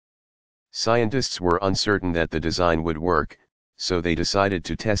 Scientists were uncertain that the design would work, so they decided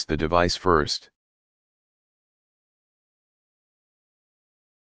to test the device first.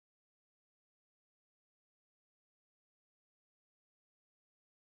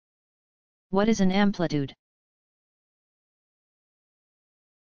 What is an amplitude?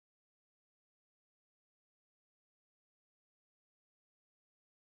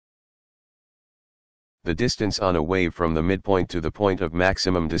 The distance on a wave from the midpoint to the point of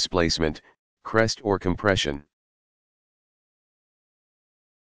maximum displacement, crest or compression.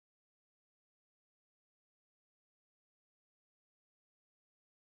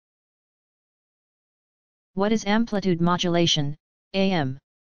 What is amplitude modulation, AM?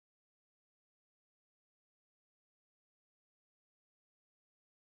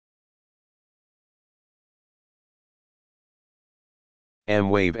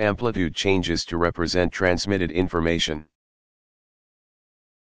 M-wave amplitude changes to represent transmitted information.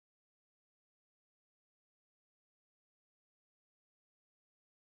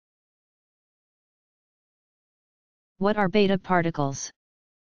 What are beta particles?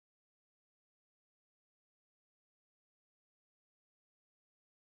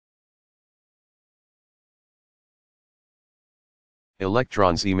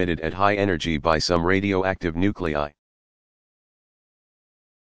 Electrons emitted at high energy by some radioactive nuclei.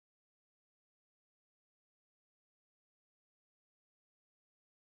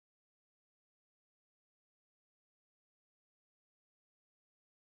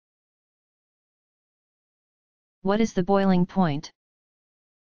 What is the boiling point?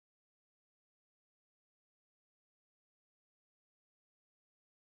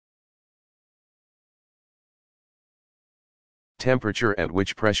 Temperature at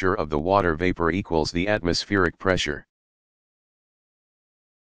which pressure of the water vapor equals the atmospheric pressure.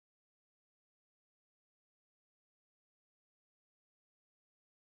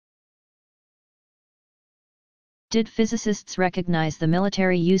 Did physicists recognize the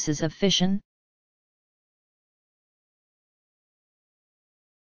military uses of fission?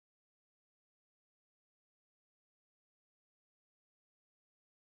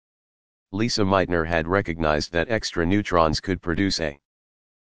 Lisa Meitner had recognized that extra neutrons could produce a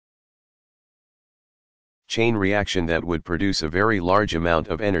chain reaction that would produce a very large amount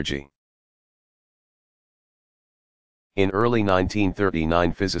of energy. In early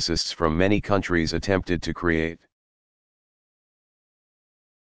 1939 physicists from many countries attempted to create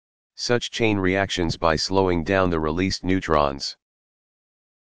such chain reactions by slowing down the released neutrons.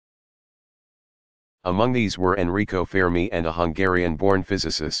 Among these were Enrico Fermi and a Hungarian-born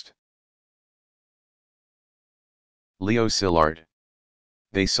physicist, Leo Szilard.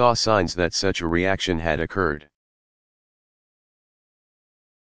 They saw signs that such a reaction had occurred.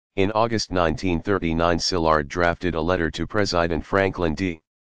 In August 1939 Szilard drafted a letter to President Franklin D.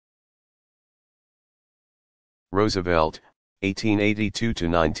 Roosevelt,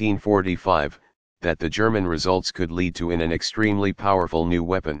 1882–1945, that the German results could lead to an extremely powerful new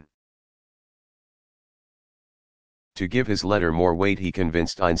weapon. To give his letter more weight he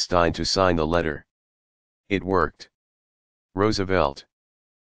convinced Einstein to sign the letter. It worked. Roosevelt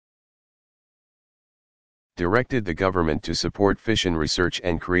directed the government to support fission research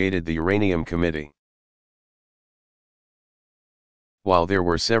and created the Uranium Committee. While there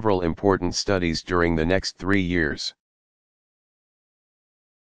were several important studies during the next 3 years,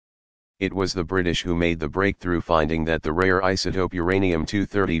 it was the British who made the breakthrough finding that the rare isotope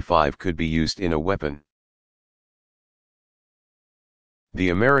uranium-235 could be used in a weapon.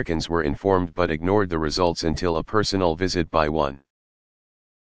 The Americans were informed but ignored the results until a personal visit by one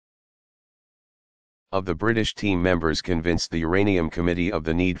of the British team members convinced the Uranium Committee of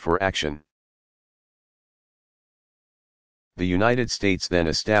the need for action. The United States then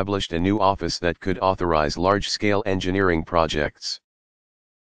established a new office that could authorize large-scale engineering projects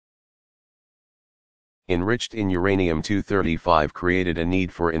enriched in uranium-235 created a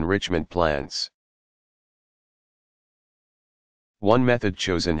need for enrichment plants. One method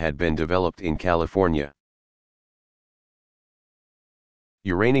chosen had been developed in California.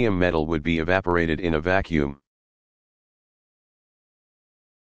 Uranium metal would be evaporated in a vacuum.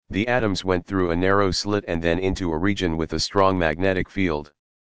 The atoms went through a narrow slit and then into a region with a strong magnetic field.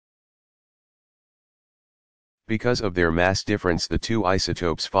 Because of their mass difference, the two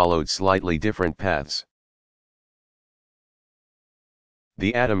isotopes followed slightly different paths.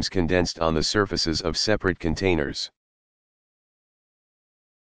 The atoms condensed on the surfaces of separate containers.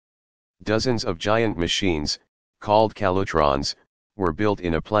 Dozens of giant machines, called calotrons, were built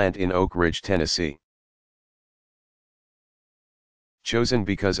in a plant in Oak Ridge, Tennessee. Chosen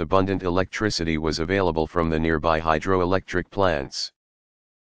because abundant electricity was available from the nearby hydroelectric plants.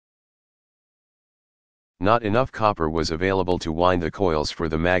 Not enough copper was available to wind the coils for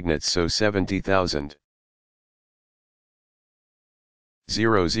the magnets, so 70,000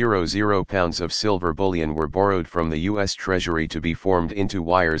 pounds of silver bullion were borrowed from the U.S. Treasury to be formed into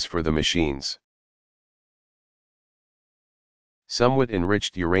wires for the machines. Somewhat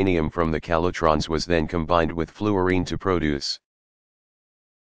enriched uranium from the calotrons was then combined with fluorine to produce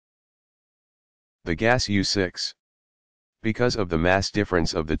the gas U6. Because of the mass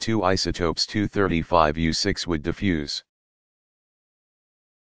difference of the two isotopes, 235U6 would diffuse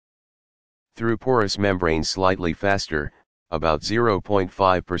through porous membranes slightly faster, about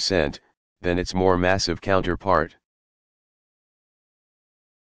 0.5%, than its more massive counterpart.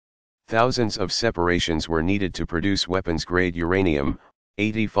 Thousands of separations were needed to produce weapons-grade uranium,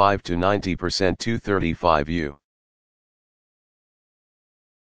 85 to 90% 235U.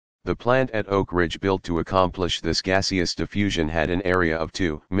 The plant at Oak Ridge, built to accomplish this gaseous diffusion, had an area of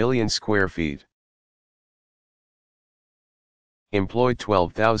 2 million square feet. Employed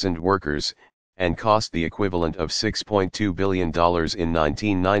 12,000 workers, and cost the equivalent of $6.2 billion in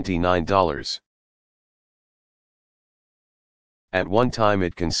 1999 dollars. At one time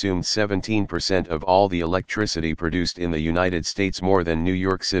it consumed 17% of all the electricity produced in the United States, more than New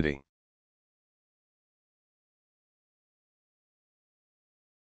York City.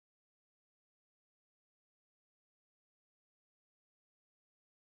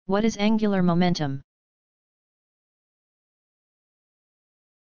 What is angular momentum?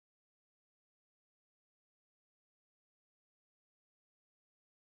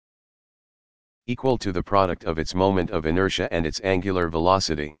 Equal to the product of its moment of inertia and its angular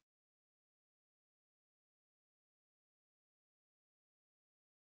velocity.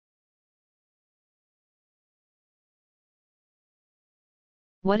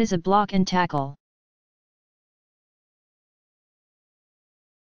 What is a block and tackle?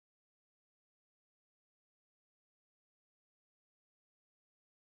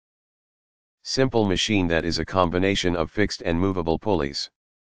 Simple machine that is a combination of fixed and movable pulleys.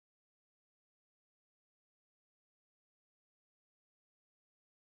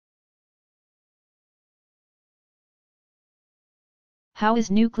 How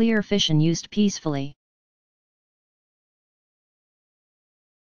is nuclear fission used peacefully?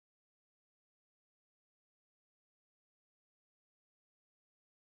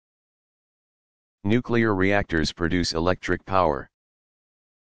 Nuclear reactors produce electric power.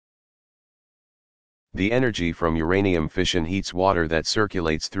 The energy from uranium fission heats water that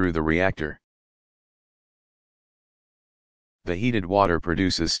circulates through the reactor. The heated water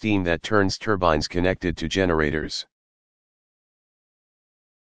produces steam that turns turbines connected to generators.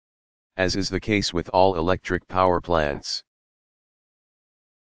 As is the case with all electric power plants,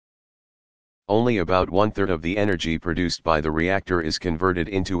 only about 1/3 of the energy produced by the reactor is converted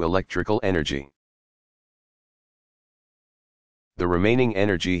into electrical energy. The remaining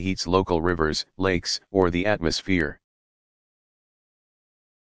energy heats local rivers, lakes, or the atmosphere.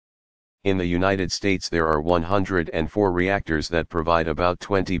 In the United States there are 104 reactors that provide about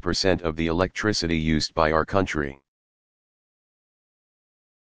 20% of the electricity used by our country.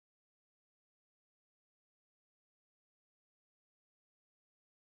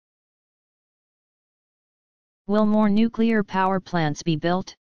 Will more nuclear power plants be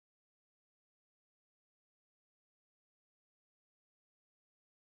built?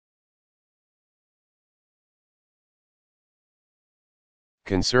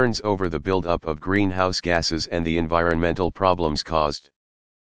 Concerns over the buildup of greenhouse gases and the environmental problems caused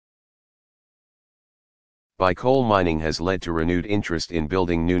by coal mining has led to renewed interest in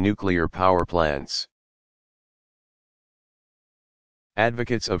building new nuclear power plants.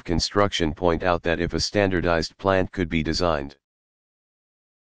 Advocates of construction point out that if a standardized plant could be designed,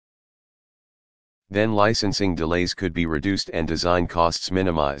 then licensing delays could be reduced and design costs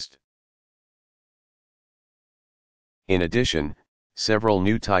minimized. In addition, several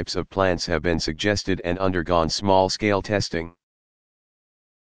new types of plants have been suggested and undergone small-scale testing.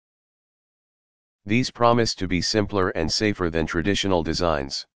 These promise to be simpler and safer than traditional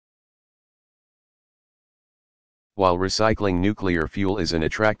designs. While recycling nuclear fuel is an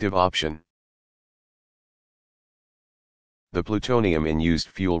attractive option, The plutonium in used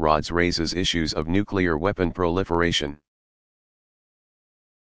fuel rods raises issues of nuclear weapon proliferation.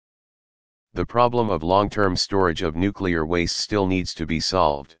 The problem of long-term storage of nuclear waste still needs to be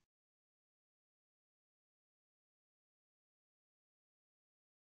solved.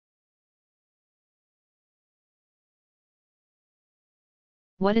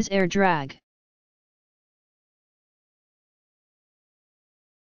 What is air drag?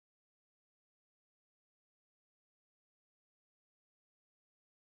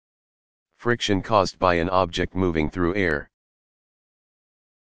 Friction caused by an object moving through air.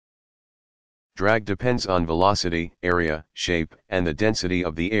 Drag depends on velocity, area, shape, and the density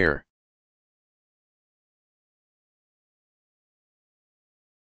of the air.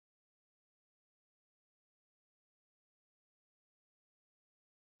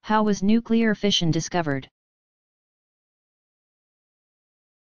 How was nuclear fission discovered?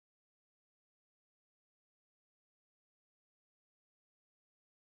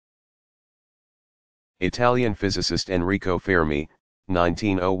 Italian physicist Enrico Fermi,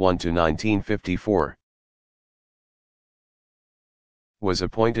 1901 to 1954. Was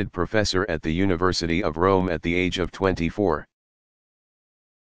appointed professor at the University of Rome at the age of 24.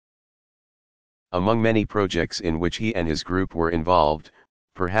 Among many projects in which he and his group were involved,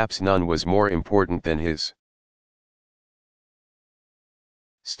 perhaps none was more important than his.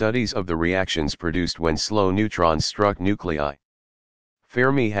 Studies of the reactions produced when slow neutrons struck nuclei.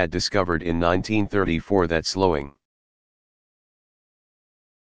 Fermi had discovered in 1934 that slowing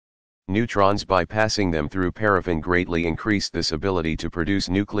neutrons by passing them through paraffin greatly increased this ability to produce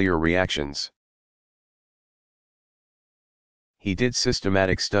nuclear reactions. He did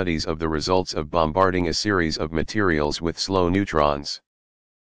systematic studies of the results of bombarding a series of materials with slow neutrons.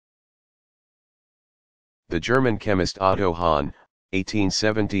 The German chemist Otto Hahn,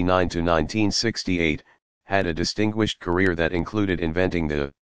 1879 to 1968, had a distinguished career that included inventing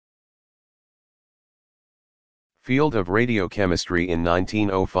the field of radiochemistry in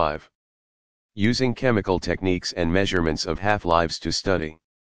 1905. Using chemical techniques and measurements of half-lives to study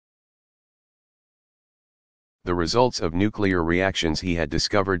the results of nuclear reactions, he had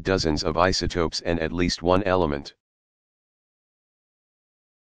discovered dozens of isotopes and at least one element.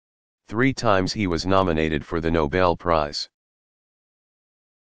 3 times he was nominated for the Nobel Prize.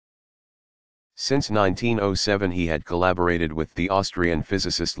 Since 1907 he had collaborated with the Austrian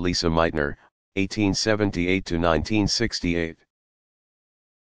physicist Lisa Meitner, 1878 to 1968.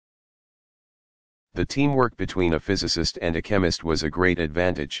 The teamwork between a physicist and a chemist was a great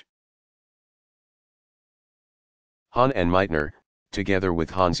advantage. Hahn and Meitner, together with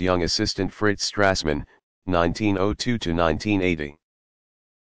Hahn's young assistant Fritz Strassmann, 1902 to 1980.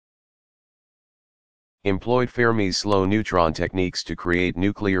 Employed Fermi's slow neutron techniques to create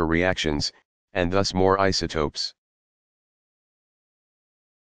nuclear reactions, and thus more isotopes.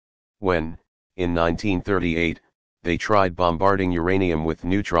 When, in 1938, they tried bombarding uranium with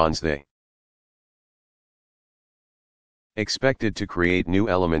neutrons, they expected to create new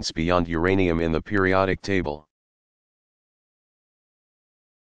elements beyond uranium in the periodic table.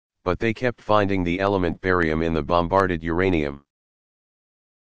 But they kept finding the element barium in the bombarded uranium.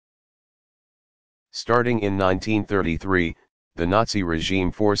 Starting in 1933, the Nazi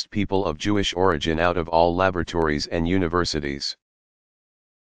regime forced people of Jewish origin out of all laboratories and universities.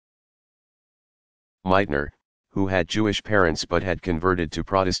 Meitner, who had Jewish parents but had converted to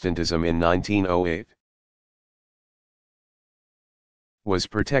Protestantism in 1908, was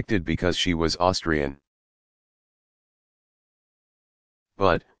protected because she was Austrian.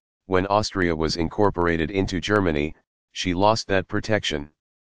 But, when Austria was incorporated into Germany, she lost that protection.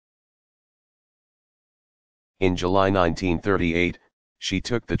 In July 1938, she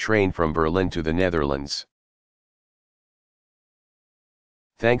took the train from Berlin to the Netherlands.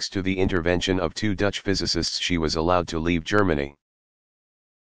 Thanks to the intervention of 2 Dutch physicists, she was allowed to leave Germany,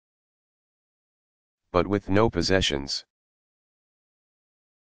 but with no possessions.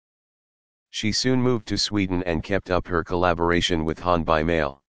 She soon moved to Sweden and kept up her collaboration with Hahn by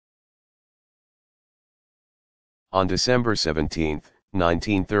mail. On December 17,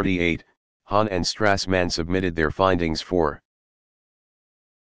 1938, Hahn and Strassmann submitted their findings for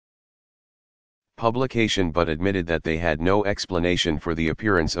publication but admitted that they had no explanation for the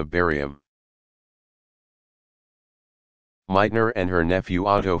appearance of barium. Meitner and her nephew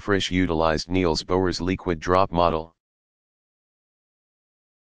Otto Frisch utilized Niels Bohr's liquid drop model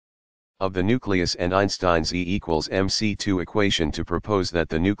of the nucleus and Einstein's E equals mc2 equation to propose that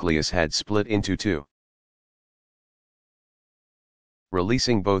the nucleus had split into 2,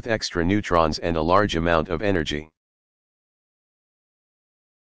 releasing both extra neutrons and a large amount of energy.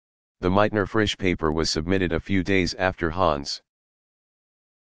 The Meitner-Frisch paper was submitted a few days after Hans.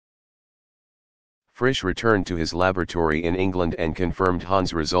 Frisch returned to his laboratory in England and confirmed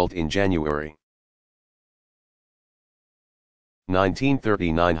Hans' result in January.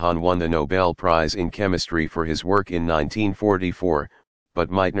 1939 Hahn won the Nobel Prize in Chemistry for his work in 1944, but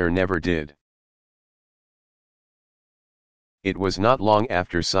Meitner never did. It was not long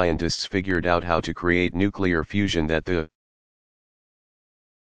after scientists figured out how to create nuclear fusion that the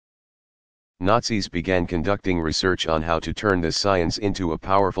Nazis began conducting research on how to turn this science into a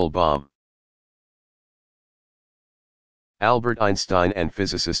powerful bomb. Albert Einstein and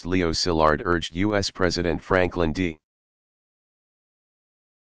physicist Leo Szilard urged U.S. President Franklin D.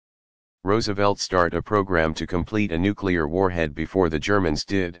 Roosevelt start a program to complete a nuclear warhead before the Germans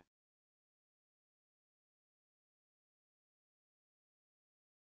did.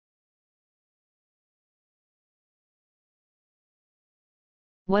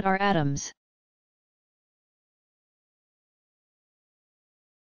 What are atoms?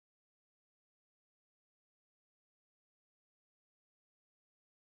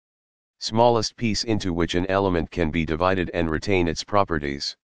 Smallest piece into which an element can be divided and retain its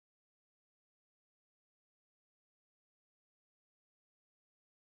properties.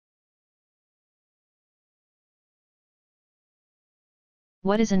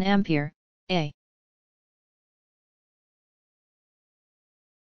 What is an ampere, A?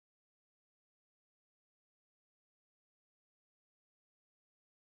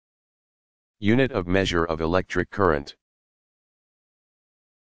 Unit of measure of electric current.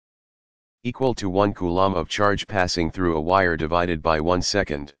 Equal to 1 coulomb of charge passing through a wire divided by 1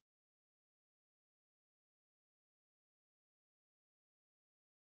 second.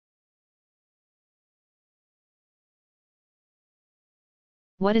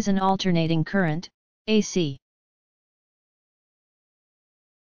 What is an alternating current, AC?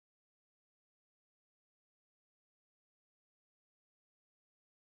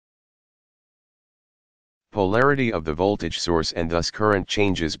 Polarity of the voltage source, and thus current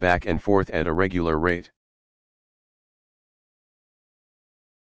changes back and forth at a regular rate.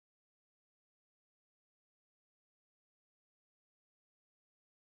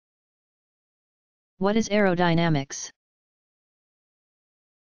 What is aerodynamics?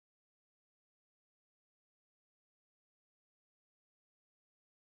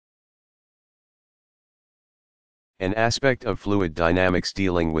 An aspect of fluid dynamics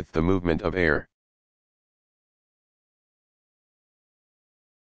dealing with the movement of air.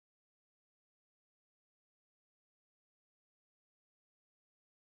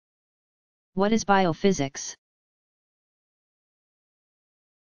 What is biophysics?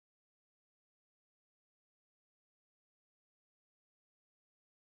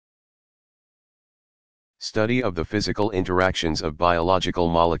 Study of the physical interactions of biological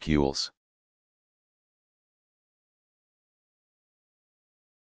molecules.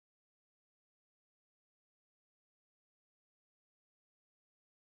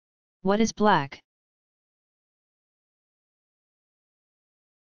 What is black?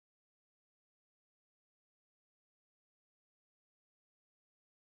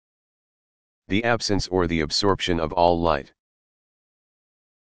 The absence or the absorption of all light.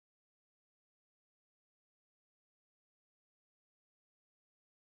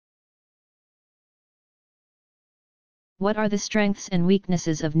 What are the strengths and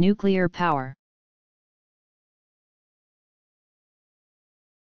weaknesses of nuclear power?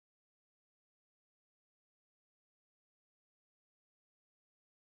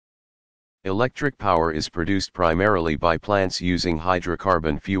 Electric power is produced primarily by plants using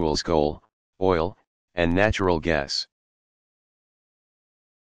hydrocarbon fuels, coal, oil, and natural gas.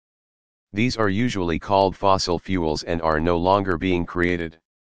 These are usually called fossil fuels and are no longer being created.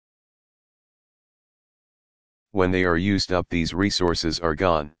 When they are used up, these resources are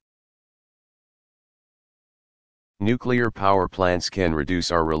gone. Nuclear power plants can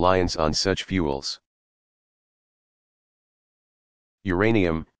reduce our reliance on such fuels.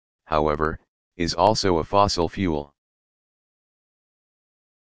 Uranium, however, is also a fossil fuel.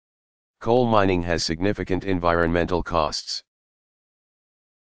 Coal mining has significant environmental costs.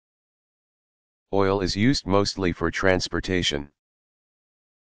 Oil is used mostly for transportation.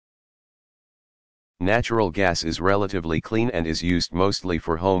 Natural gas is relatively clean and is used mostly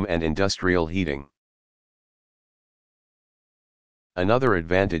for home and industrial heating. Another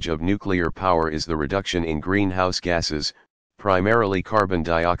advantage of nuclear power is the reduction in greenhouse gases, primarily carbon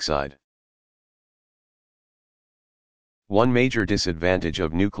dioxide. One major disadvantage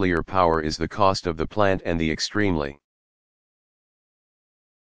of nuclear power is the cost of the plant and the extremely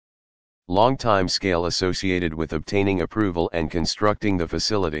long time scale associated with obtaining approval and constructing the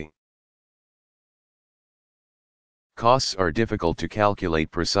facility. Costs are difficult to calculate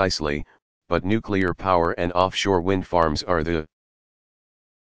precisely, but nuclear power and offshore wind farms are the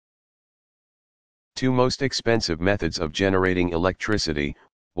two most expensive methods of generating electricity,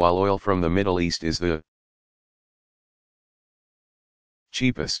 while oil from the Middle East is the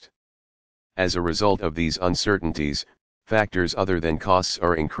cheapest. As a result of these uncertainties, factors other than costs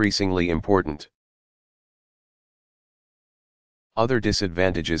are increasingly important. Other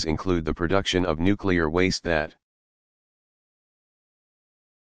disadvantages include the production of nuclear waste that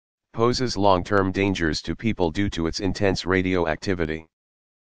poses long-term dangers to people due to its intense radioactivity.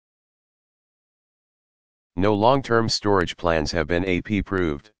 No long-term storage plans have been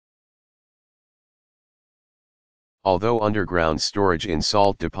AP-proved. Although underground storage in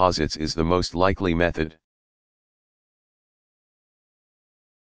salt deposits is the most likely method.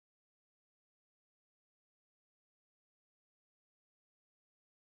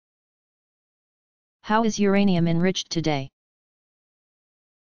 How is uranium enriched today?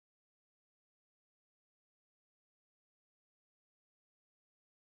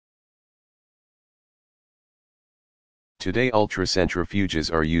 Today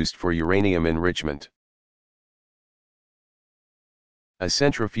ultracentrifuges are used for uranium enrichment. A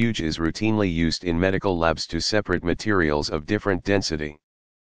centrifuge is routinely used in medical labs to separate materials of different density.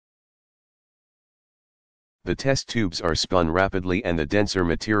 The test tubes are spun rapidly and the denser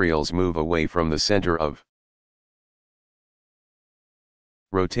materials move away from the center of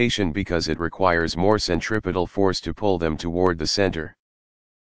rotation because it requires more centripetal force to pull them toward the center.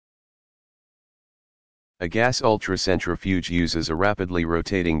 A gas ultracentrifuge uses a rapidly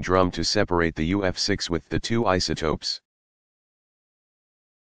rotating drum to separate the UF6 with the two isotopes.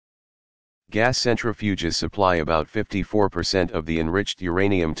 Gas centrifuges supply about 54% of the enriched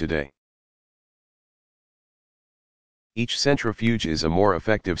uranium today. Each centrifuge is a more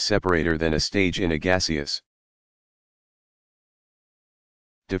effective separator than a stage in a gaseous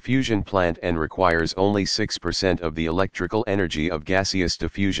diffusion plant and requires only 6% of the electrical energy of gaseous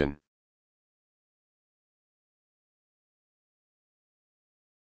diffusion.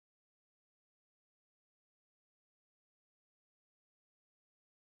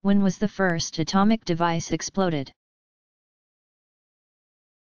 When was the first atomic device exploded?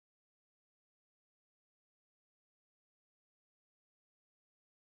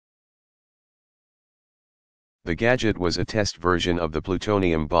 The gadget was a test version of the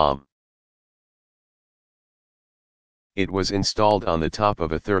plutonium bomb. It was installed on the top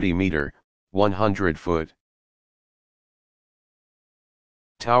of a 30-meter, 100-foot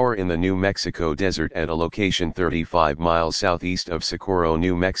tower in the New Mexico desert at a location 35 miles southeast of Socorro,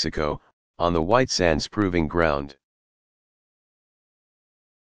 New Mexico, on the White Sands Proving Ground.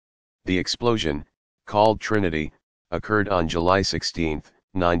 The explosion, called Trinity, occurred on July 16,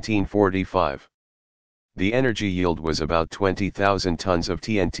 1945. The energy yield was about 20,000 tons of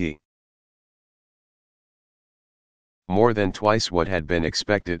TNT. More than twice what had been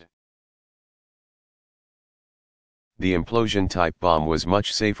expected. The implosion-type bomb was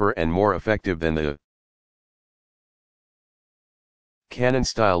much safer and more effective than the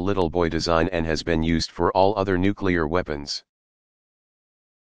cannon-style Little Boy design and has been used for all other nuclear weapons.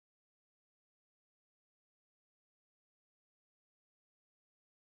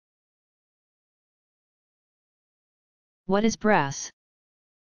 What is brass?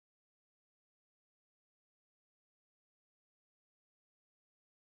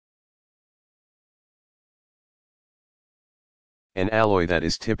 An alloy that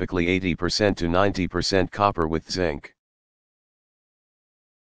is typically 80% to 90% copper with zinc.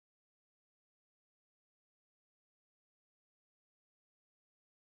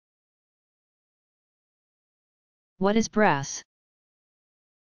 What is brass?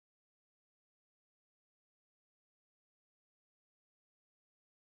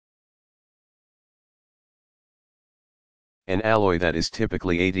 An alloy that is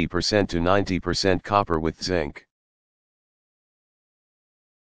typically 80% to 90% copper with zinc.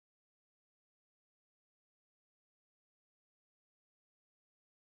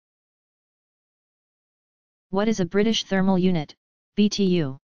 What is a British thermal unit,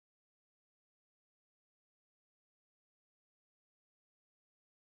 BTU?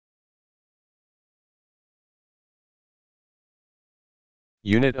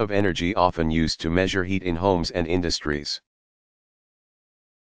 Unit of energy often used to measure heat in homes and industries.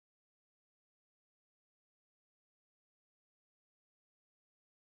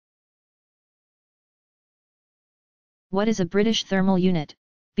 What is a British thermal unit,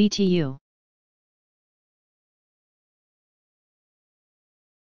 BTU?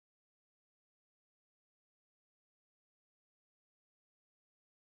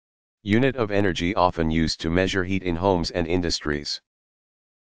 Unit of energy often used to measure heat in homes and industries.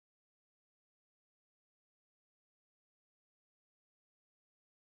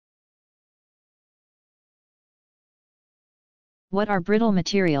 What are brittle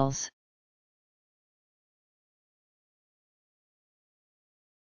materials?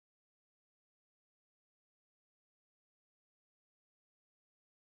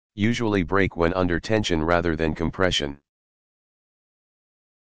 Usually break when under tension rather than compression.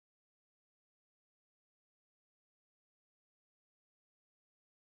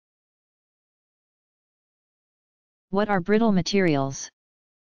 What are brittle materials?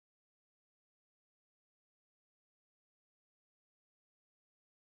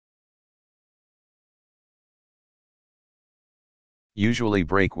 Usually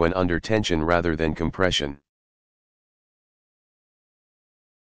break when under tension rather than compression.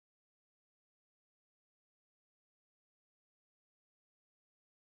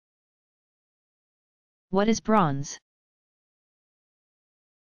 What is bronze?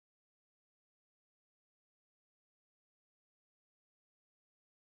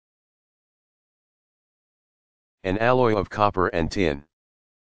 An alloy of copper and tin.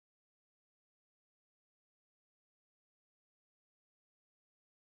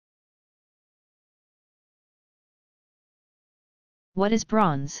 What is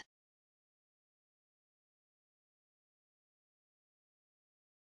bronze?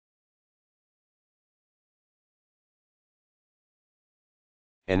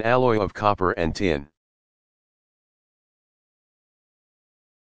 An alloy of copper and tin.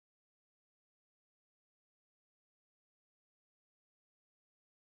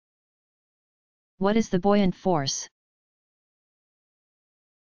 What is the buoyant force?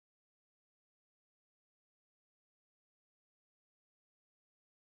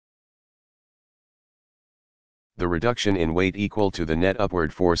 The reduction in weight equal to the net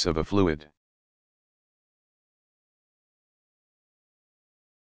upward force of a fluid.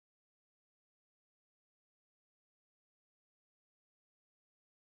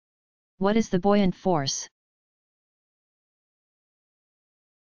 What is the buoyant force?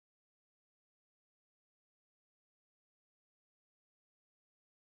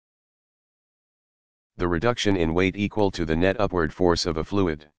 The reduction in weight equal to the net upward force of a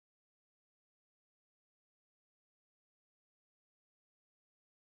fluid.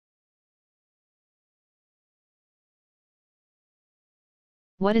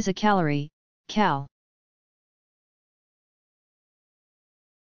 What is a calorie, cal?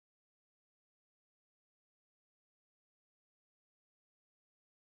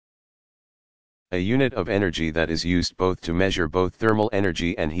 A unit of energy that is used both to measure both thermal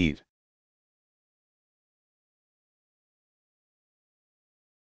energy and heat.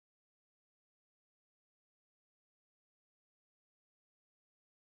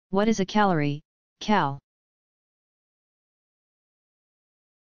 What is a calorie, cal?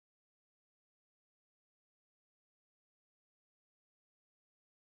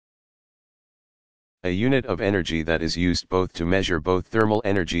 A unit of energy that is used both to measure both thermal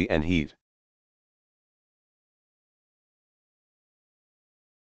energy and heat.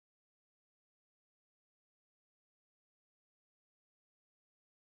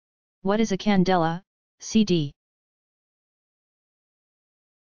 What is a candela, CD?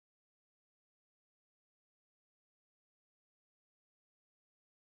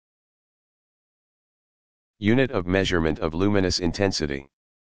 Unit of measurement of luminous intensity.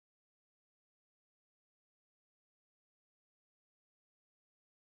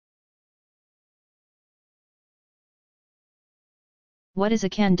 What is a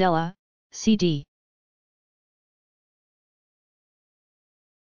candela, CD?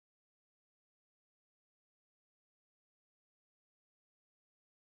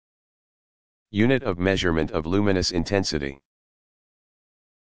 Unit of measurement of luminous intensity.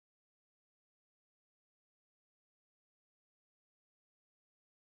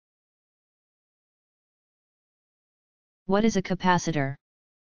 What is a capacitor?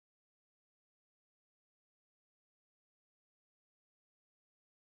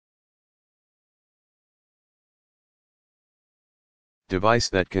 Device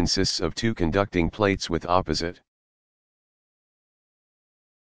that consists of two conducting plates with opposite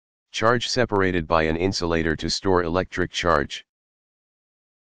charge separated by an insulator to store electric charge.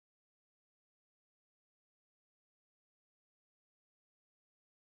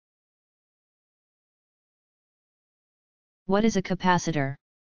 What is a capacitor?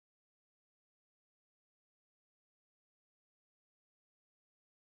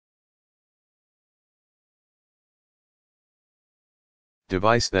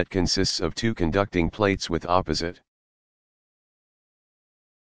 Device that consists of two conducting plates with opposite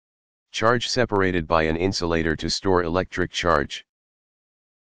Charge separated by an insulator to store electric charge.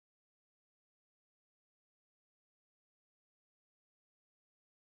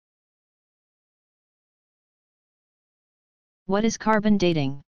 What is carbon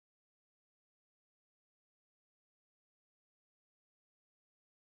dating?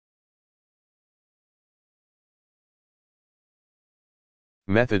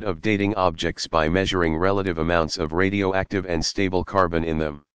 Method of dating objects by measuring relative amounts of radioactive and stable carbon in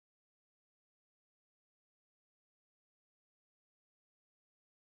them.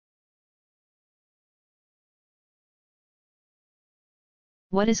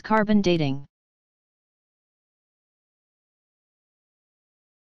 What is carbon dating?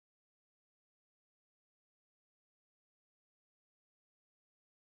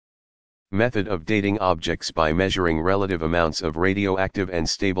 Method of dating objects by measuring relative amounts of radioactive and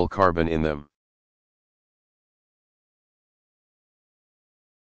stable carbon in them.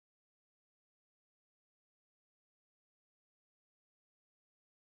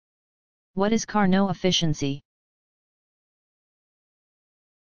 What is Carnot efficiency?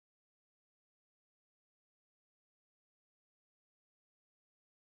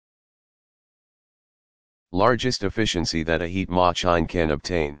 Largest efficiency that a heat machine can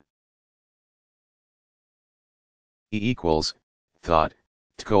obtain. E equals, thought,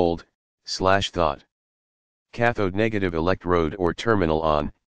 cold, / thought. Cathode negative electrode or terminal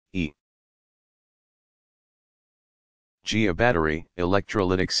on, E. G a battery,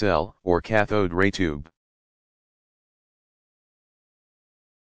 electrolytic cell, or cathode ray tube.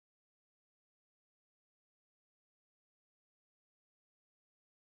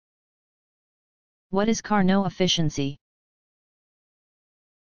 What is Carnot efficiency?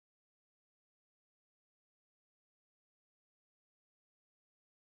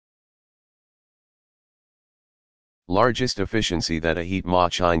 Largest efficiency that a heat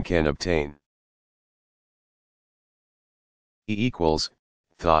machine can obtain. E equals,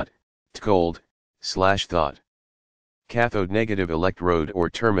 thought, cold, / thought. Cathode negative electrode or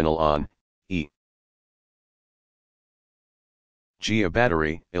terminal on, E. G a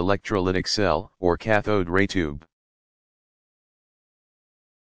battery, electrolytic cell, or cathode ray tube.